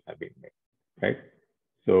what changes have been made, right?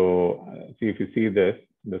 So see, if you see this,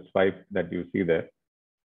 the swipe that you see there,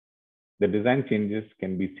 the design changes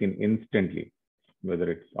can be seen instantly,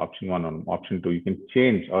 whether it's option 1 or option 2. You can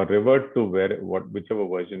change or revert to whichever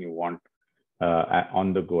version you want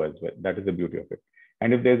on the go as well. That is the beauty of it.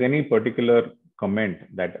 And if there's any particular comment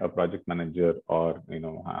that a project manager or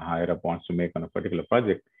higher up wants to make on a particular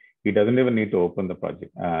project, he doesn't even need to open the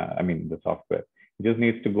project. The software. He just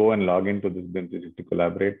needs to go and log into this BIM 360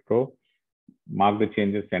 Collaborate Pro, mark the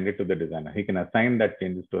changes, send it to the designer. He can assign that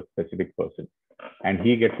changes to a specific person, and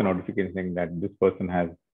he gets a notification saying that this person has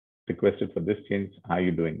requested for this change. How are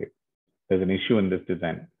you doing it? There's an issue in this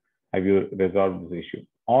design. Have you resolved this issue?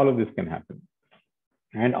 All of this can happen.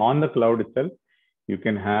 And on the cloud itself, you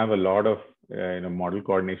can have a lot of model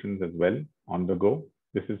coordinations as well on the go.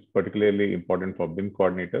 This is particularly important for BIM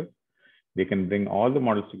coordinators. They can bring all the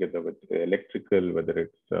models together with electrical, whether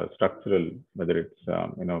it's structural, whether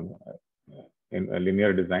it's in a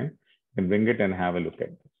linear design. You can bring it and have a look at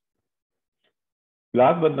this.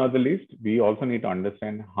 Last but not the least, we also need to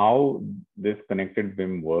understand how this connected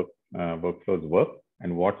BIM workflows work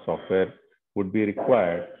and what software would be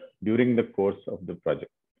required during the course of the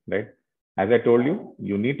project, right? As I told you,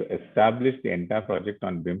 you need to establish the entire project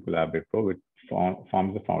on BIM Collaborate Pro, which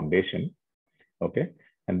forms the foundation, okay?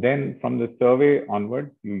 And then from the survey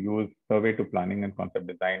onwards, you use survey to planning and concept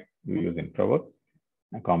design, you use InfraWorks,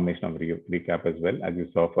 a combination of recap as well, as you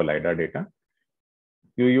saw for LiDAR data.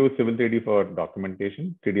 You use Civil 3D for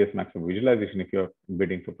documentation, 3ds Max for visualization. If you're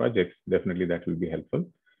bidding for projects, definitely that will be helpful.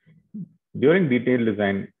 During detailed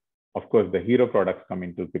design, of course, the hero products come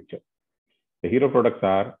into the picture. The hero products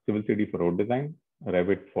are Civil 3D for road design,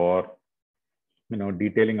 Revit for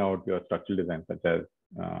detailing out your structural design, such as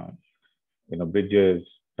bridges,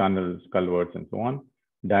 tunnels, culverts, and so on.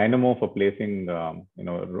 Dynamo for placing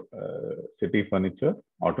city furniture,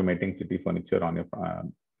 automating city furniture on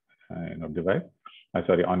your device.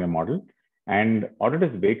 On your model. And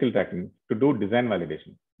Autodesk vehicle tracking to do design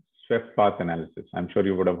validation, swept path analysis. I'm sure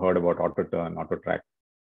you would have heard about AutoTurn, AutoTrack,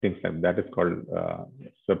 things like that is called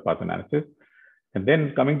swept path analysis. And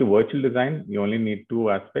then coming to virtual design, you only need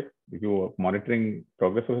 2 aspects. If you're monitoring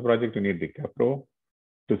progress of the project, you need Recap Pro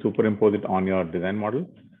to superimpose it on your design model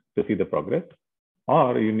to see the progress,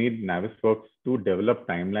 or you need Navisworks to develop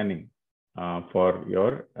timelining for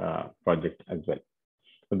your project as well.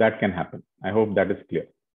 So that can happen. I hope that is clear.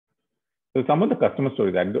 So some of the customer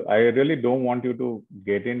stories, I really don't want you to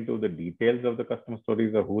get into the details of the customer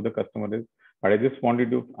stories or who the customer is, but I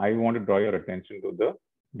want to draw your attention to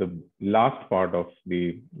the last part of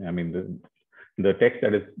the text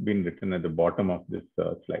that has been written at the bottom of this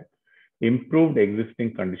slide. Improved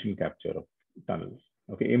existing condition capture of tunnels.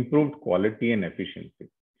 Okay, improved quality and efficiency.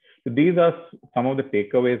 So these are some of the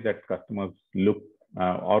takeaways that customers look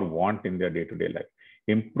or want in their day-to-day life.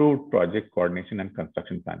 Improved project coordination and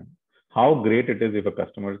construction planning. How great it is if a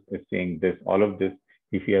customer is saying this, all of this,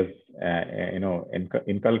 if he has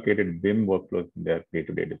inculcated BIM workflows in their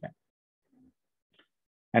day-to-day design.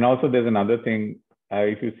 And also there's another thing,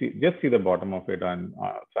 if you just see the bottom of it, and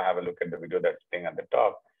so have a look at the video that's staying at the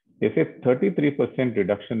top. They say 33%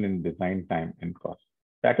 reduction in design time and cost.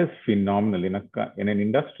 That is phenomenal in an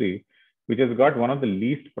industry which has got one of the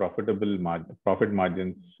least profitable profit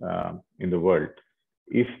margins in the world.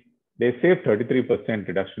 If they save 33%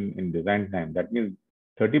 reduction in design time, that means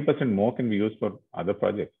 30% more can be used for other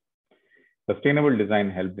projects. Sustainable design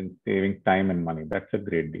helps in saving time and money. That's a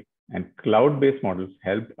great deal. And cloud-based models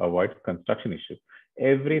help avoid construction issues.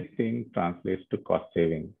 Everything translates to cost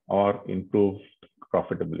saving or improved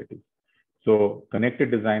profitability. So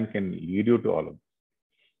connected design can lead you to all of them.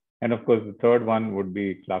 And of course, the third one would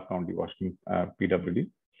be Clark County, Washington, PWD,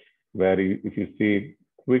 where if you see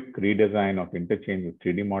quick redesign of interchange with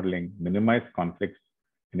 3D modeling, minimize conflicts,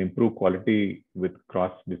 and improve quality with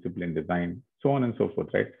cross-discipline design, so on and so forth,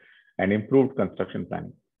 right? And improved construction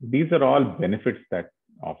planning. These are all benefits that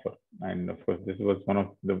offer. And of course, this was one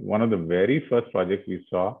of the very first projects we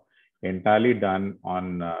saw entirely done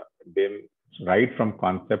on BIM, right from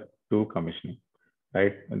concept to commissioning,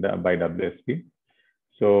 right, by WSP.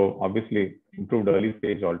 So obviously, improved early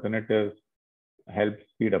stage alternatives, help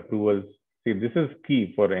speed approvals. See, this is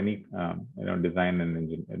key for any design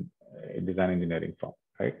engineering firm,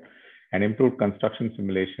 right? And improved construction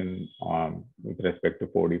simulation with respect to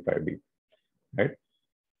 4D, 5D, right?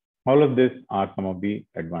 All of this are some of the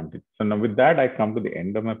advantages. So now with that, I come to the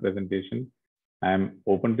end of my presentation. I'm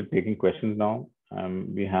open to taking questions now.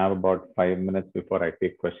 We have about 5 minutes before I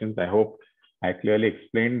take questions. I hope I clearly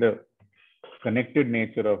explained the connected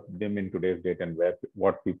nature of BIM in today's date and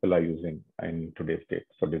what people are using in today's date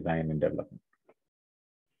for design and development.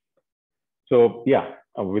 So yeah,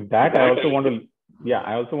 with that, I also want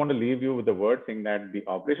to leave you with the word saying that the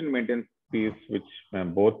operation maintenance piece, which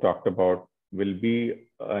both talked about, will be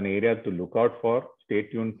an area to look out for. Stay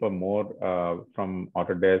tuned for more from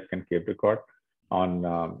Autodesk and Capricot on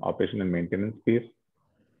operation and maintenance piece.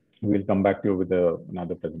 We'll come back to you with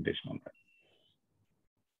another presentation on that.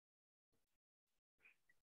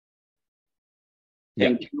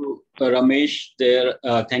 Thank you, Ramesh.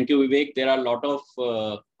 Thank you, Vivek. There are a lot of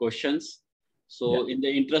questions. So in the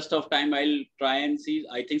interest of time, I'll try and see.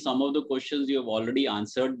 I think some of the questions you have already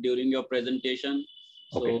answered during your presentation.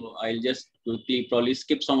 So okay. I'll just quickly probably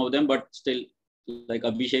skip some of them, but still, like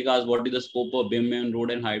Abhishek asked, what is the scope of BIM in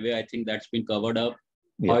road and highway? I think that's been covered up.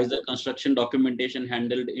 Yeah. How is the construction documentation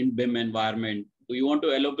handled in BIM environment? Do you want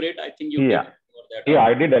to elaborate? I think you did. Yeah,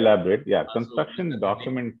 I did elaborate. Yeah, construction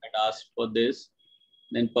document. I asked for this.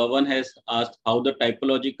 Then Pawan has asked how the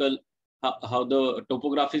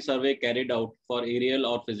topography survey carried out for aerial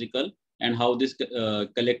or physical, and how this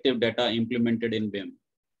collective data implemented in BIM.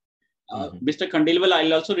 Mr. Khandelwal,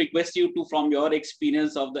 I'll also request you to, from your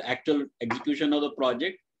experience of the actual execution of the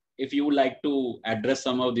project, if you would like to address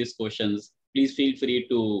some of these questions, please feel free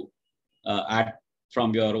to add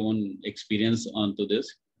from your own experience onto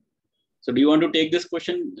this. So do you want to take this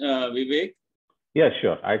question, Vivek? Yeah,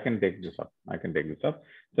 sure. I can take this up.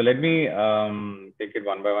 So let me take it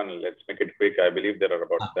one by one. Let's make it quick. I believe there are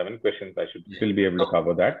about 7 questions. I should still be able to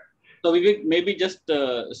cover that. So Vivek, maybe just...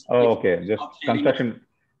 okay. Just construction.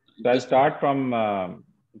 So I'll start from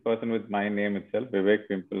the person with my name itself. Vivek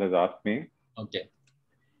Pimple has asked me. Okay.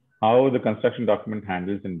 How the construction document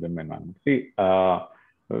handles in BIM environment. See,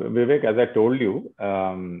 Vivek, as I told you,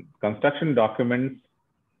 construction documents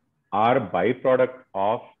are a byproduct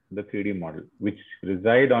of the 3D model, which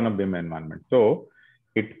reside on a BIM environment. So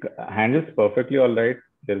it handles perfectly all right.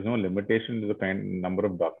 There is no limitation to the number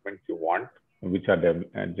of documents you want, which are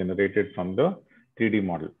generated from the 3D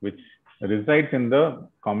model, which resides in the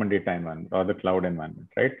common data environment or the cloud environment,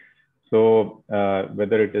 right? So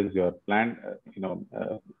whether it is your plan,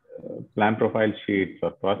 plan profile sheets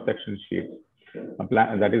or cross-section sheets,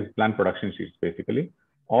 that is plan production sheets, basically.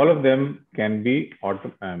 All of them can be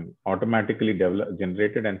automatically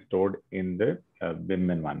generated and stored in the BIM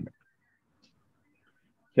environment.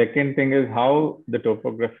 Second thing is how the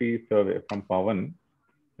topography survey from Pawan.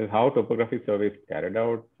 is how topographic survey is carried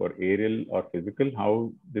out for aerial or physical,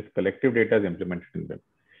 how this collective data is implemented in them.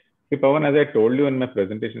 See, Pawan, as I told you in my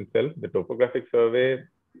presentation itself, the topographic survey,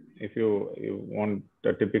 if you want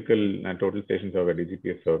a typical total station survey,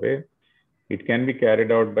 DGPS survey, it can be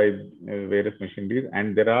carried out by various machineries,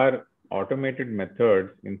 and there are automated methods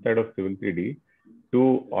inside of Civil 3D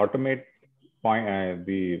to automate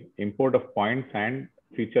the import of points and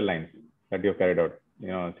feature lines that you have carried out. You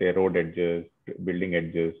know, say road edges, building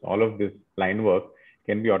edges, all of this line work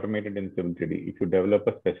can be automated in Civil 3D if you develop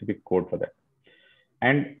a specific code for that.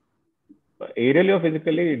 And aerially or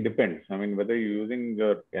physically, it depends. I mean, whether you're using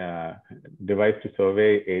your device to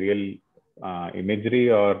survey aerial imagery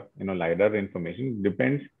or LiDAR information,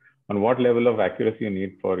 depends on what level of accuracy you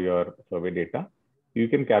need for your survey data. You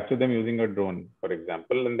can capture them using a drone, for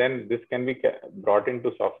example, and then this can be brought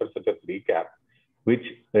into software such as Recap, which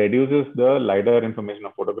reduces the LiDAR information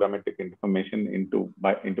or photogrammetric information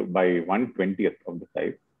by 1/20th of the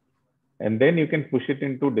size. And then you can push it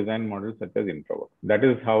into design models such as InfraWorks. That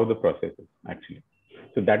is how the process is actually.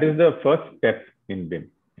 So that is the first step in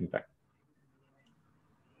BIM, in fact.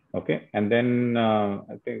 Okay, and then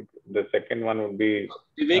I think the second one would be.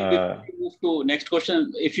 Vivek, before we move to next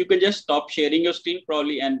question, if you can just stop sharing your screen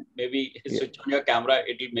probably and maybe switch on your camera,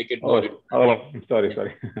 it will make it more. Sorry.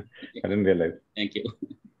 I didn't realize. Thank you.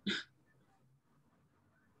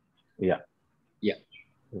 Yeah.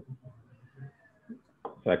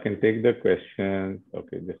 So I can take the questions.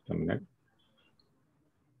 Okay, just a minute.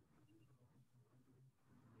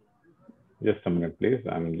 Just a minute, please.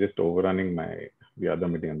 I'm just overrunning the other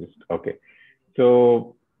meeting. Okay.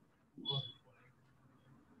 So,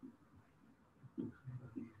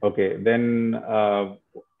 okay, then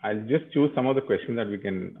I'll just choose some of the questions that we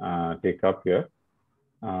can take up here.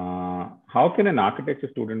 How can an architecture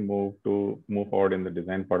student move forward in the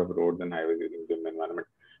design part of roads and highways using BIM environment?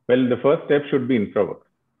 Well, the first step should be InfraWorks,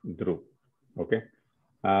 Dhruv. Okay.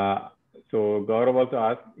 So Gaurav also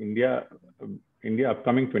asked, India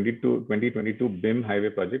upcoming 2022 BIM highway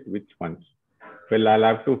project, which ones? Well, I'll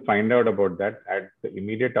have to find out about that. At the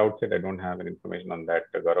immediate outset, I don't have any information on that.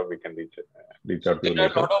 Gaurav, we can reach out to you later. There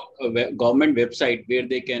are a lot of government websites where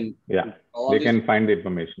they can can find the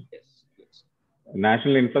information. Yes.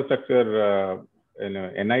 National infrastructure,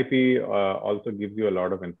 NIP also gives you a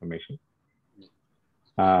lot of information.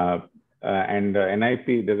 And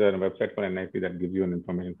NIP, there's a website for NIP that gives you an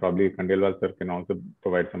information. Probably Khandelwal sir can also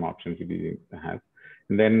provide some options if he has.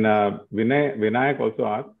 And then Vinayak also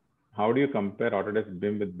asked, how do you compare Autodesk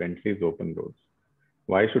BIM with Bentley's Open Roads?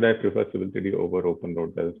 Why should I prefer Civil 3D over Open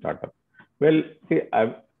Roads as a startup? Well, see,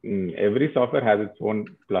 every software has its own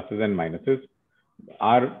pluses and minuses.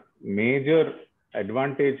 Our major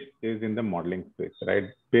advantage is in the modeling space, right?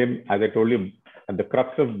 BIM, as I told you, at the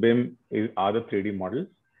crux of BIM are the 3D models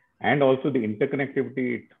and also the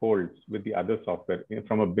interconnectivity it holds with the other software.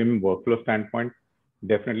 From a BIM workflow standpoint,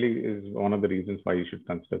 definitely is one of the reasons why you should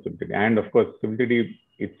consider Civil 3D. And of course, Civil 3D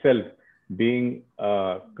itself being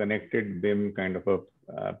a connected BIM kind of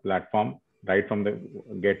a platform, right from the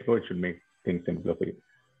get-go, it should make things simpler for you.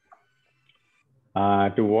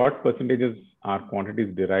 To what percentages are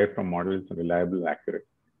quantities derived from models reliable and accurate?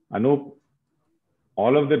 Anup,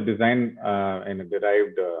 all of the design and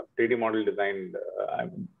derived 3D model design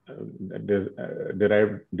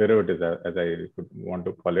derivatives, as I would want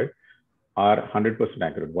to call it, are 100%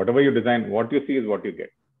 accurate. Whatever you design, what you see is what you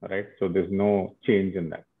get, right? So there's no change in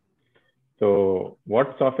that. So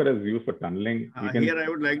what software is used for tunneling? Here I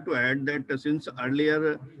would like to add that since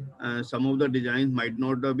earlier some of the designs might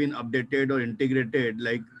not have been updated or integrated,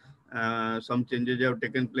 like some changes have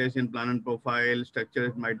taken place in plan and profile,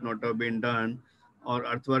 structures might not have been done, or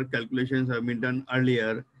earthwork calculations have been done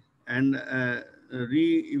earlier, and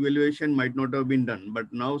re-evaluation might not have been done.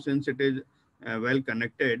 But now since it is well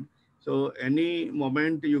connected, so any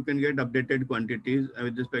moment you can get updated quantities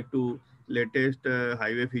with respect to latest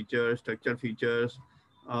highway features, structure features,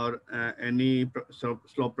 or any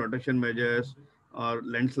slope protection measures or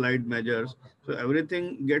landslide measures. So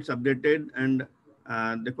everything gets updated, and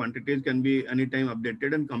the quantities can be anytime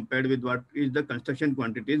updated and compared with what is the construction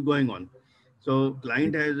quantities going on. So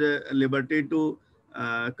client has a liberty to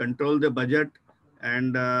control the budget,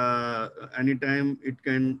 and anytime it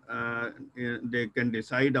can they can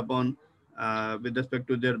decide upon with respect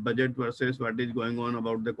to their budget versus what is going on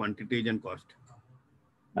about the quantities and cost.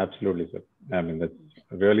 Absolutely, sir. I mean, that's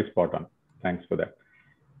really spot on. Thanks for that.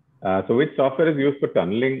 So which software is used for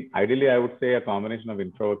tunneling? Ideally, I would say a combination of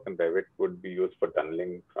InfraWorks and Revit would be used for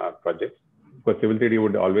tunneling projects. Because Civil 3D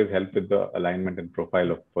would always help with the alignment and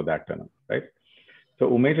profile for that tunnel, right? So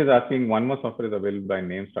Umesh is asking, one more software is available by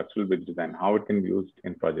name Structural Bridge Design, how it can be used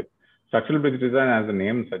in projects. Structural Bridge Design, as the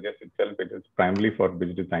name suggests itself, it is primarily for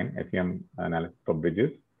bridge design, FEM analysis for bridges.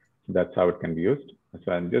 So that's how it can be used.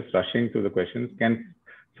 So I'm just rushing through the questions. Can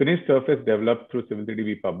finished surface developed through Civil 3D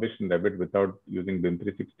be published in Revit without using BIM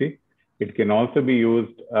 360? It can also be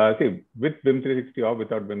used, with BIM 360 or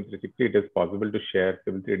without BIM 360, it is possible to share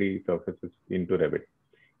Civil 3D surfaces into Revit.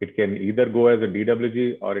 It can either go as a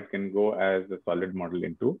DWG or it can go as a solid model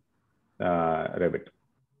into Revit.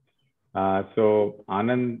 So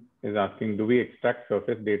Anand is asking, do we extract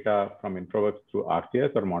surface data from InfraWorks through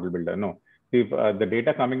RCS or Model Builder? No. See, the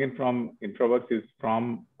data coming in from InfraWorks is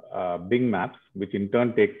from Bing Maps, which in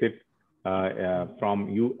turn takes it from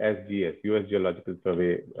USGS, US Geological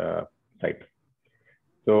Survey site.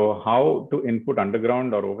 So how to input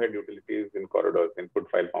underground or overhead utilities in corridors, input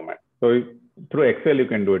file format. So through Excel, you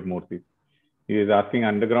can do it mostly. He is asking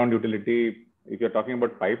underground utility. If you're talking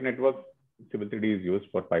about pipe networks, Civil 3D is used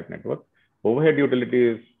for pipe network. Overhead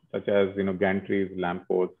utilities such as gantries, lamp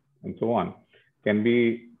posts, and so on can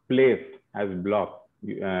be placed as blocks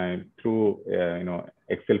through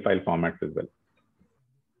Excel file formats as well.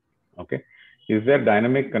 Okay. Is there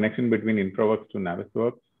dynamic connection between InfraWorks to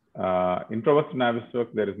Navisworks? InfraWorks to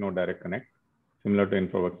Navisworks, there is no direct connect, similar to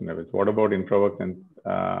InfraWorks and Navis. What about InfraWorks and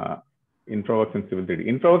Civil 3D?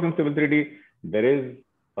 InfraWorks and Civil 3D, there is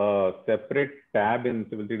a separate tab in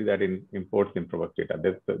Civil 3D that imports InfraWorks data.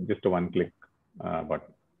 There's just a one-click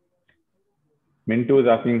button. Mintu is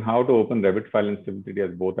asking how to open Revit file in Civil 3D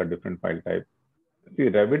as both are different file types. See,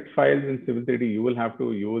 Revit files in Civil 3D, you will have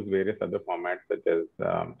to use various other formats such as,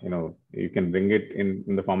 you can bring it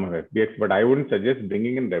in the form of FBX, but I wouldn't suggest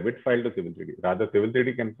bringing in Revit file to Civil 3D. Rather, Civil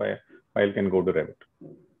 3D file can go to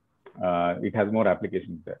Revit. It has more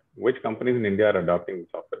applications there. Which companies in India are adopting the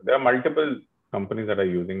software? There are multiple companies that are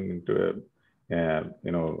using into,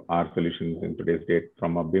 our solutions in today's date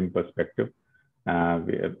from a BIM perspective.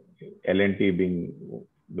 L&T being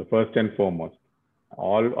the first and foremost.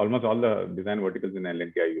 Almost all the design verticals in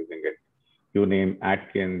L&T are using it. You name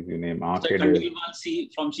Atkins, you name Arcadis. So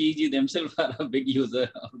from CEG themselves are a big user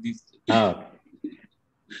of these. Yeah.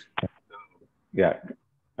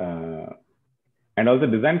 And also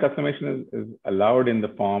design customization is allowed in the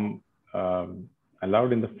form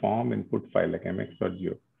input file like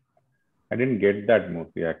mx.geo. I didn't get that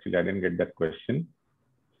mostly, actually. I didn't get that question.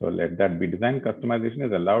 So let that be. Design customization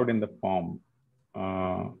is allowed in the form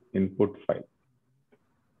input file.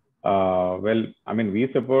 Well, I mean, we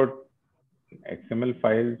support XML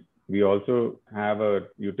files. We also have a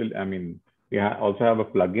we also have a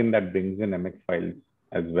plugin that brings in MX files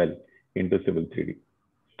as well into Civil 3D.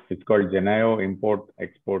 It's called Genio Import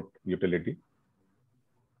Export Utility.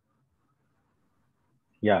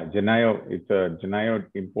 Yeah, Genio, it's a Genio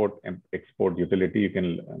Import Export Utility. You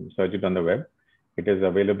can search it on the web. It is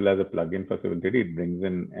available as a plugin for Civil 3D. It brings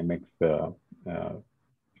in MX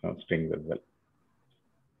strings as well.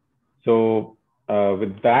 So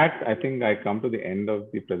with that, I think I come to the end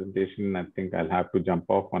of the presentation. I think I'll have to jump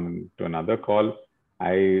off to another call.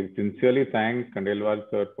 I sincerely thank Khandelwal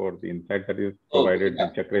sir for the insight that he's provided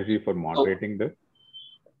and Chakraji for moderating this.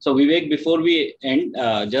 So Vivek, before we end,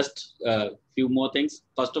 just a few more things.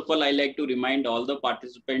 First of all, I like to remind all the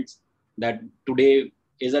participants that today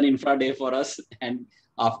is an infra day for us. And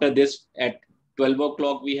after this, at 12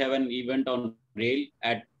 o'clock, we have an event on rail.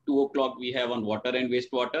 At 2 o'clock, we have on water and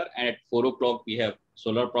wastewater. And at 4 o'clock, we have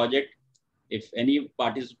solar project. If any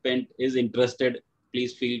participant is interested,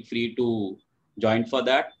 please feel free to join for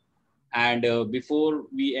that. And before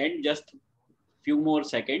we end, just few more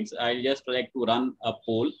seconds, I'll just like to run a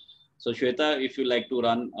poll. So Shweta, if you like to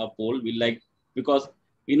run a poll, because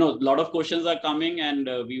a lot of questions are coming and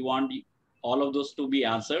we want all of those to be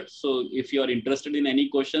answered. So if you're interested in any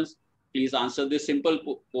questions, please answer this simple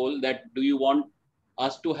poll that do you want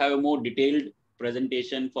us to have a more detailed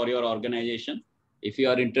presentation for your organization? If you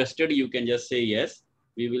are interested, you can just say yes.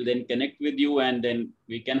 We will then connect with you and then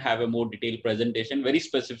we can have a more detailed presentation very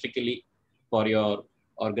specifically for your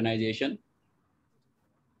organization.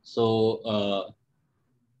 So,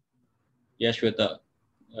 yeah, Shweta.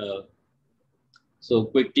 So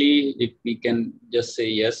quickly, if we can just say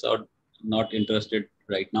yes or not interested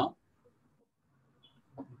right now.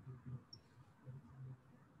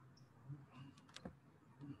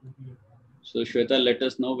 So Shweta, let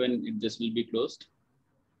us know when this will be closed.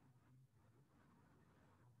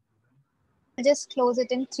 I'll just close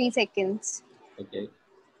it in 3 seconds. Okay.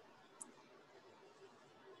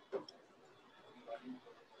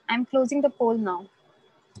 I'm closing the poll now.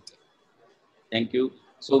 Thank you.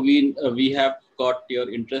 So we have got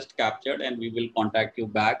your interest captured and we will contact you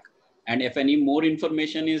back And if any more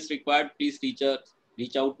information is required, please reach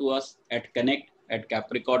out to us at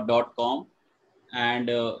connect@capricot.com. And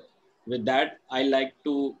with that, I like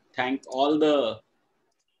to thank all the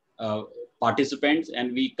participants,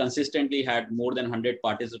 and we consistently had more than 100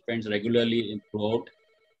 participants regularly throughout.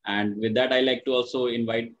 And with that, I like to also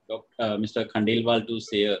invite Mr. Khandelwal to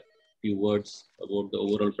say a few words about the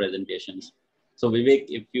overall presentations. So Vivek,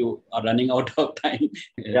 if you are running out of time.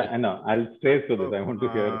 Yeah, I know. I'll stay to this. I want to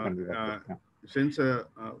hear Khandelwal. Since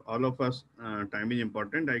all of us time is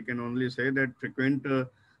important, I can only say that frequent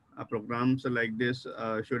programs like this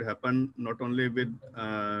should happen not only with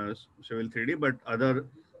Civil 3D, but other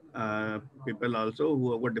people also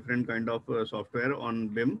who have got different kind of software on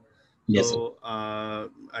BIM. Yes, So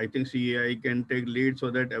I think CAI can take lead so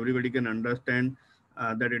that everybody can understand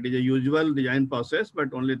that it is a usual design process,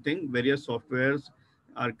 but only thing various softwares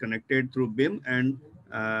are connected through BIM, and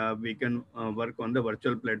we can work on the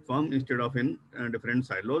virtual platform instead of in different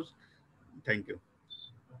silos. Thank you.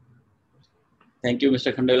 Thank you,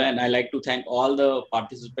 Mr. Khandelwal. And I like to thank all the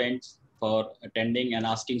participants for attending and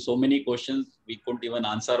asking so many questions. We couldn't even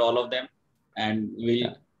answer all of them. And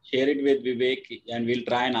we'll share it with Vivek, and we'll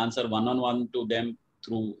try and answer one-on-one to them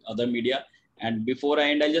through other media. And before I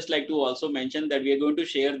end, I just like to also mention that we are going to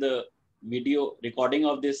share the video recording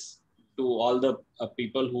of this to all the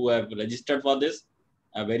people who have registered for this.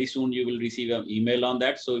 Very soon you will receive an email on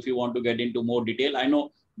that. So if you want to get into more detail, I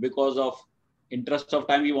know because of interest of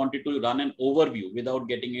time, we wanted to run an overview without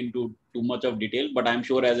getting into too much of detail, but I'm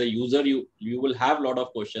sure as a user, you will have a lot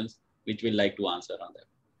of questions which we'll like to answer on them.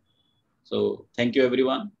 So thank you,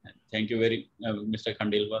 everyone. And thank you Mr.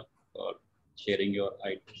 Khandelwal, for sharing your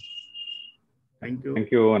ideas. Thank you.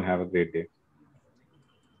 Thank you and have a great day.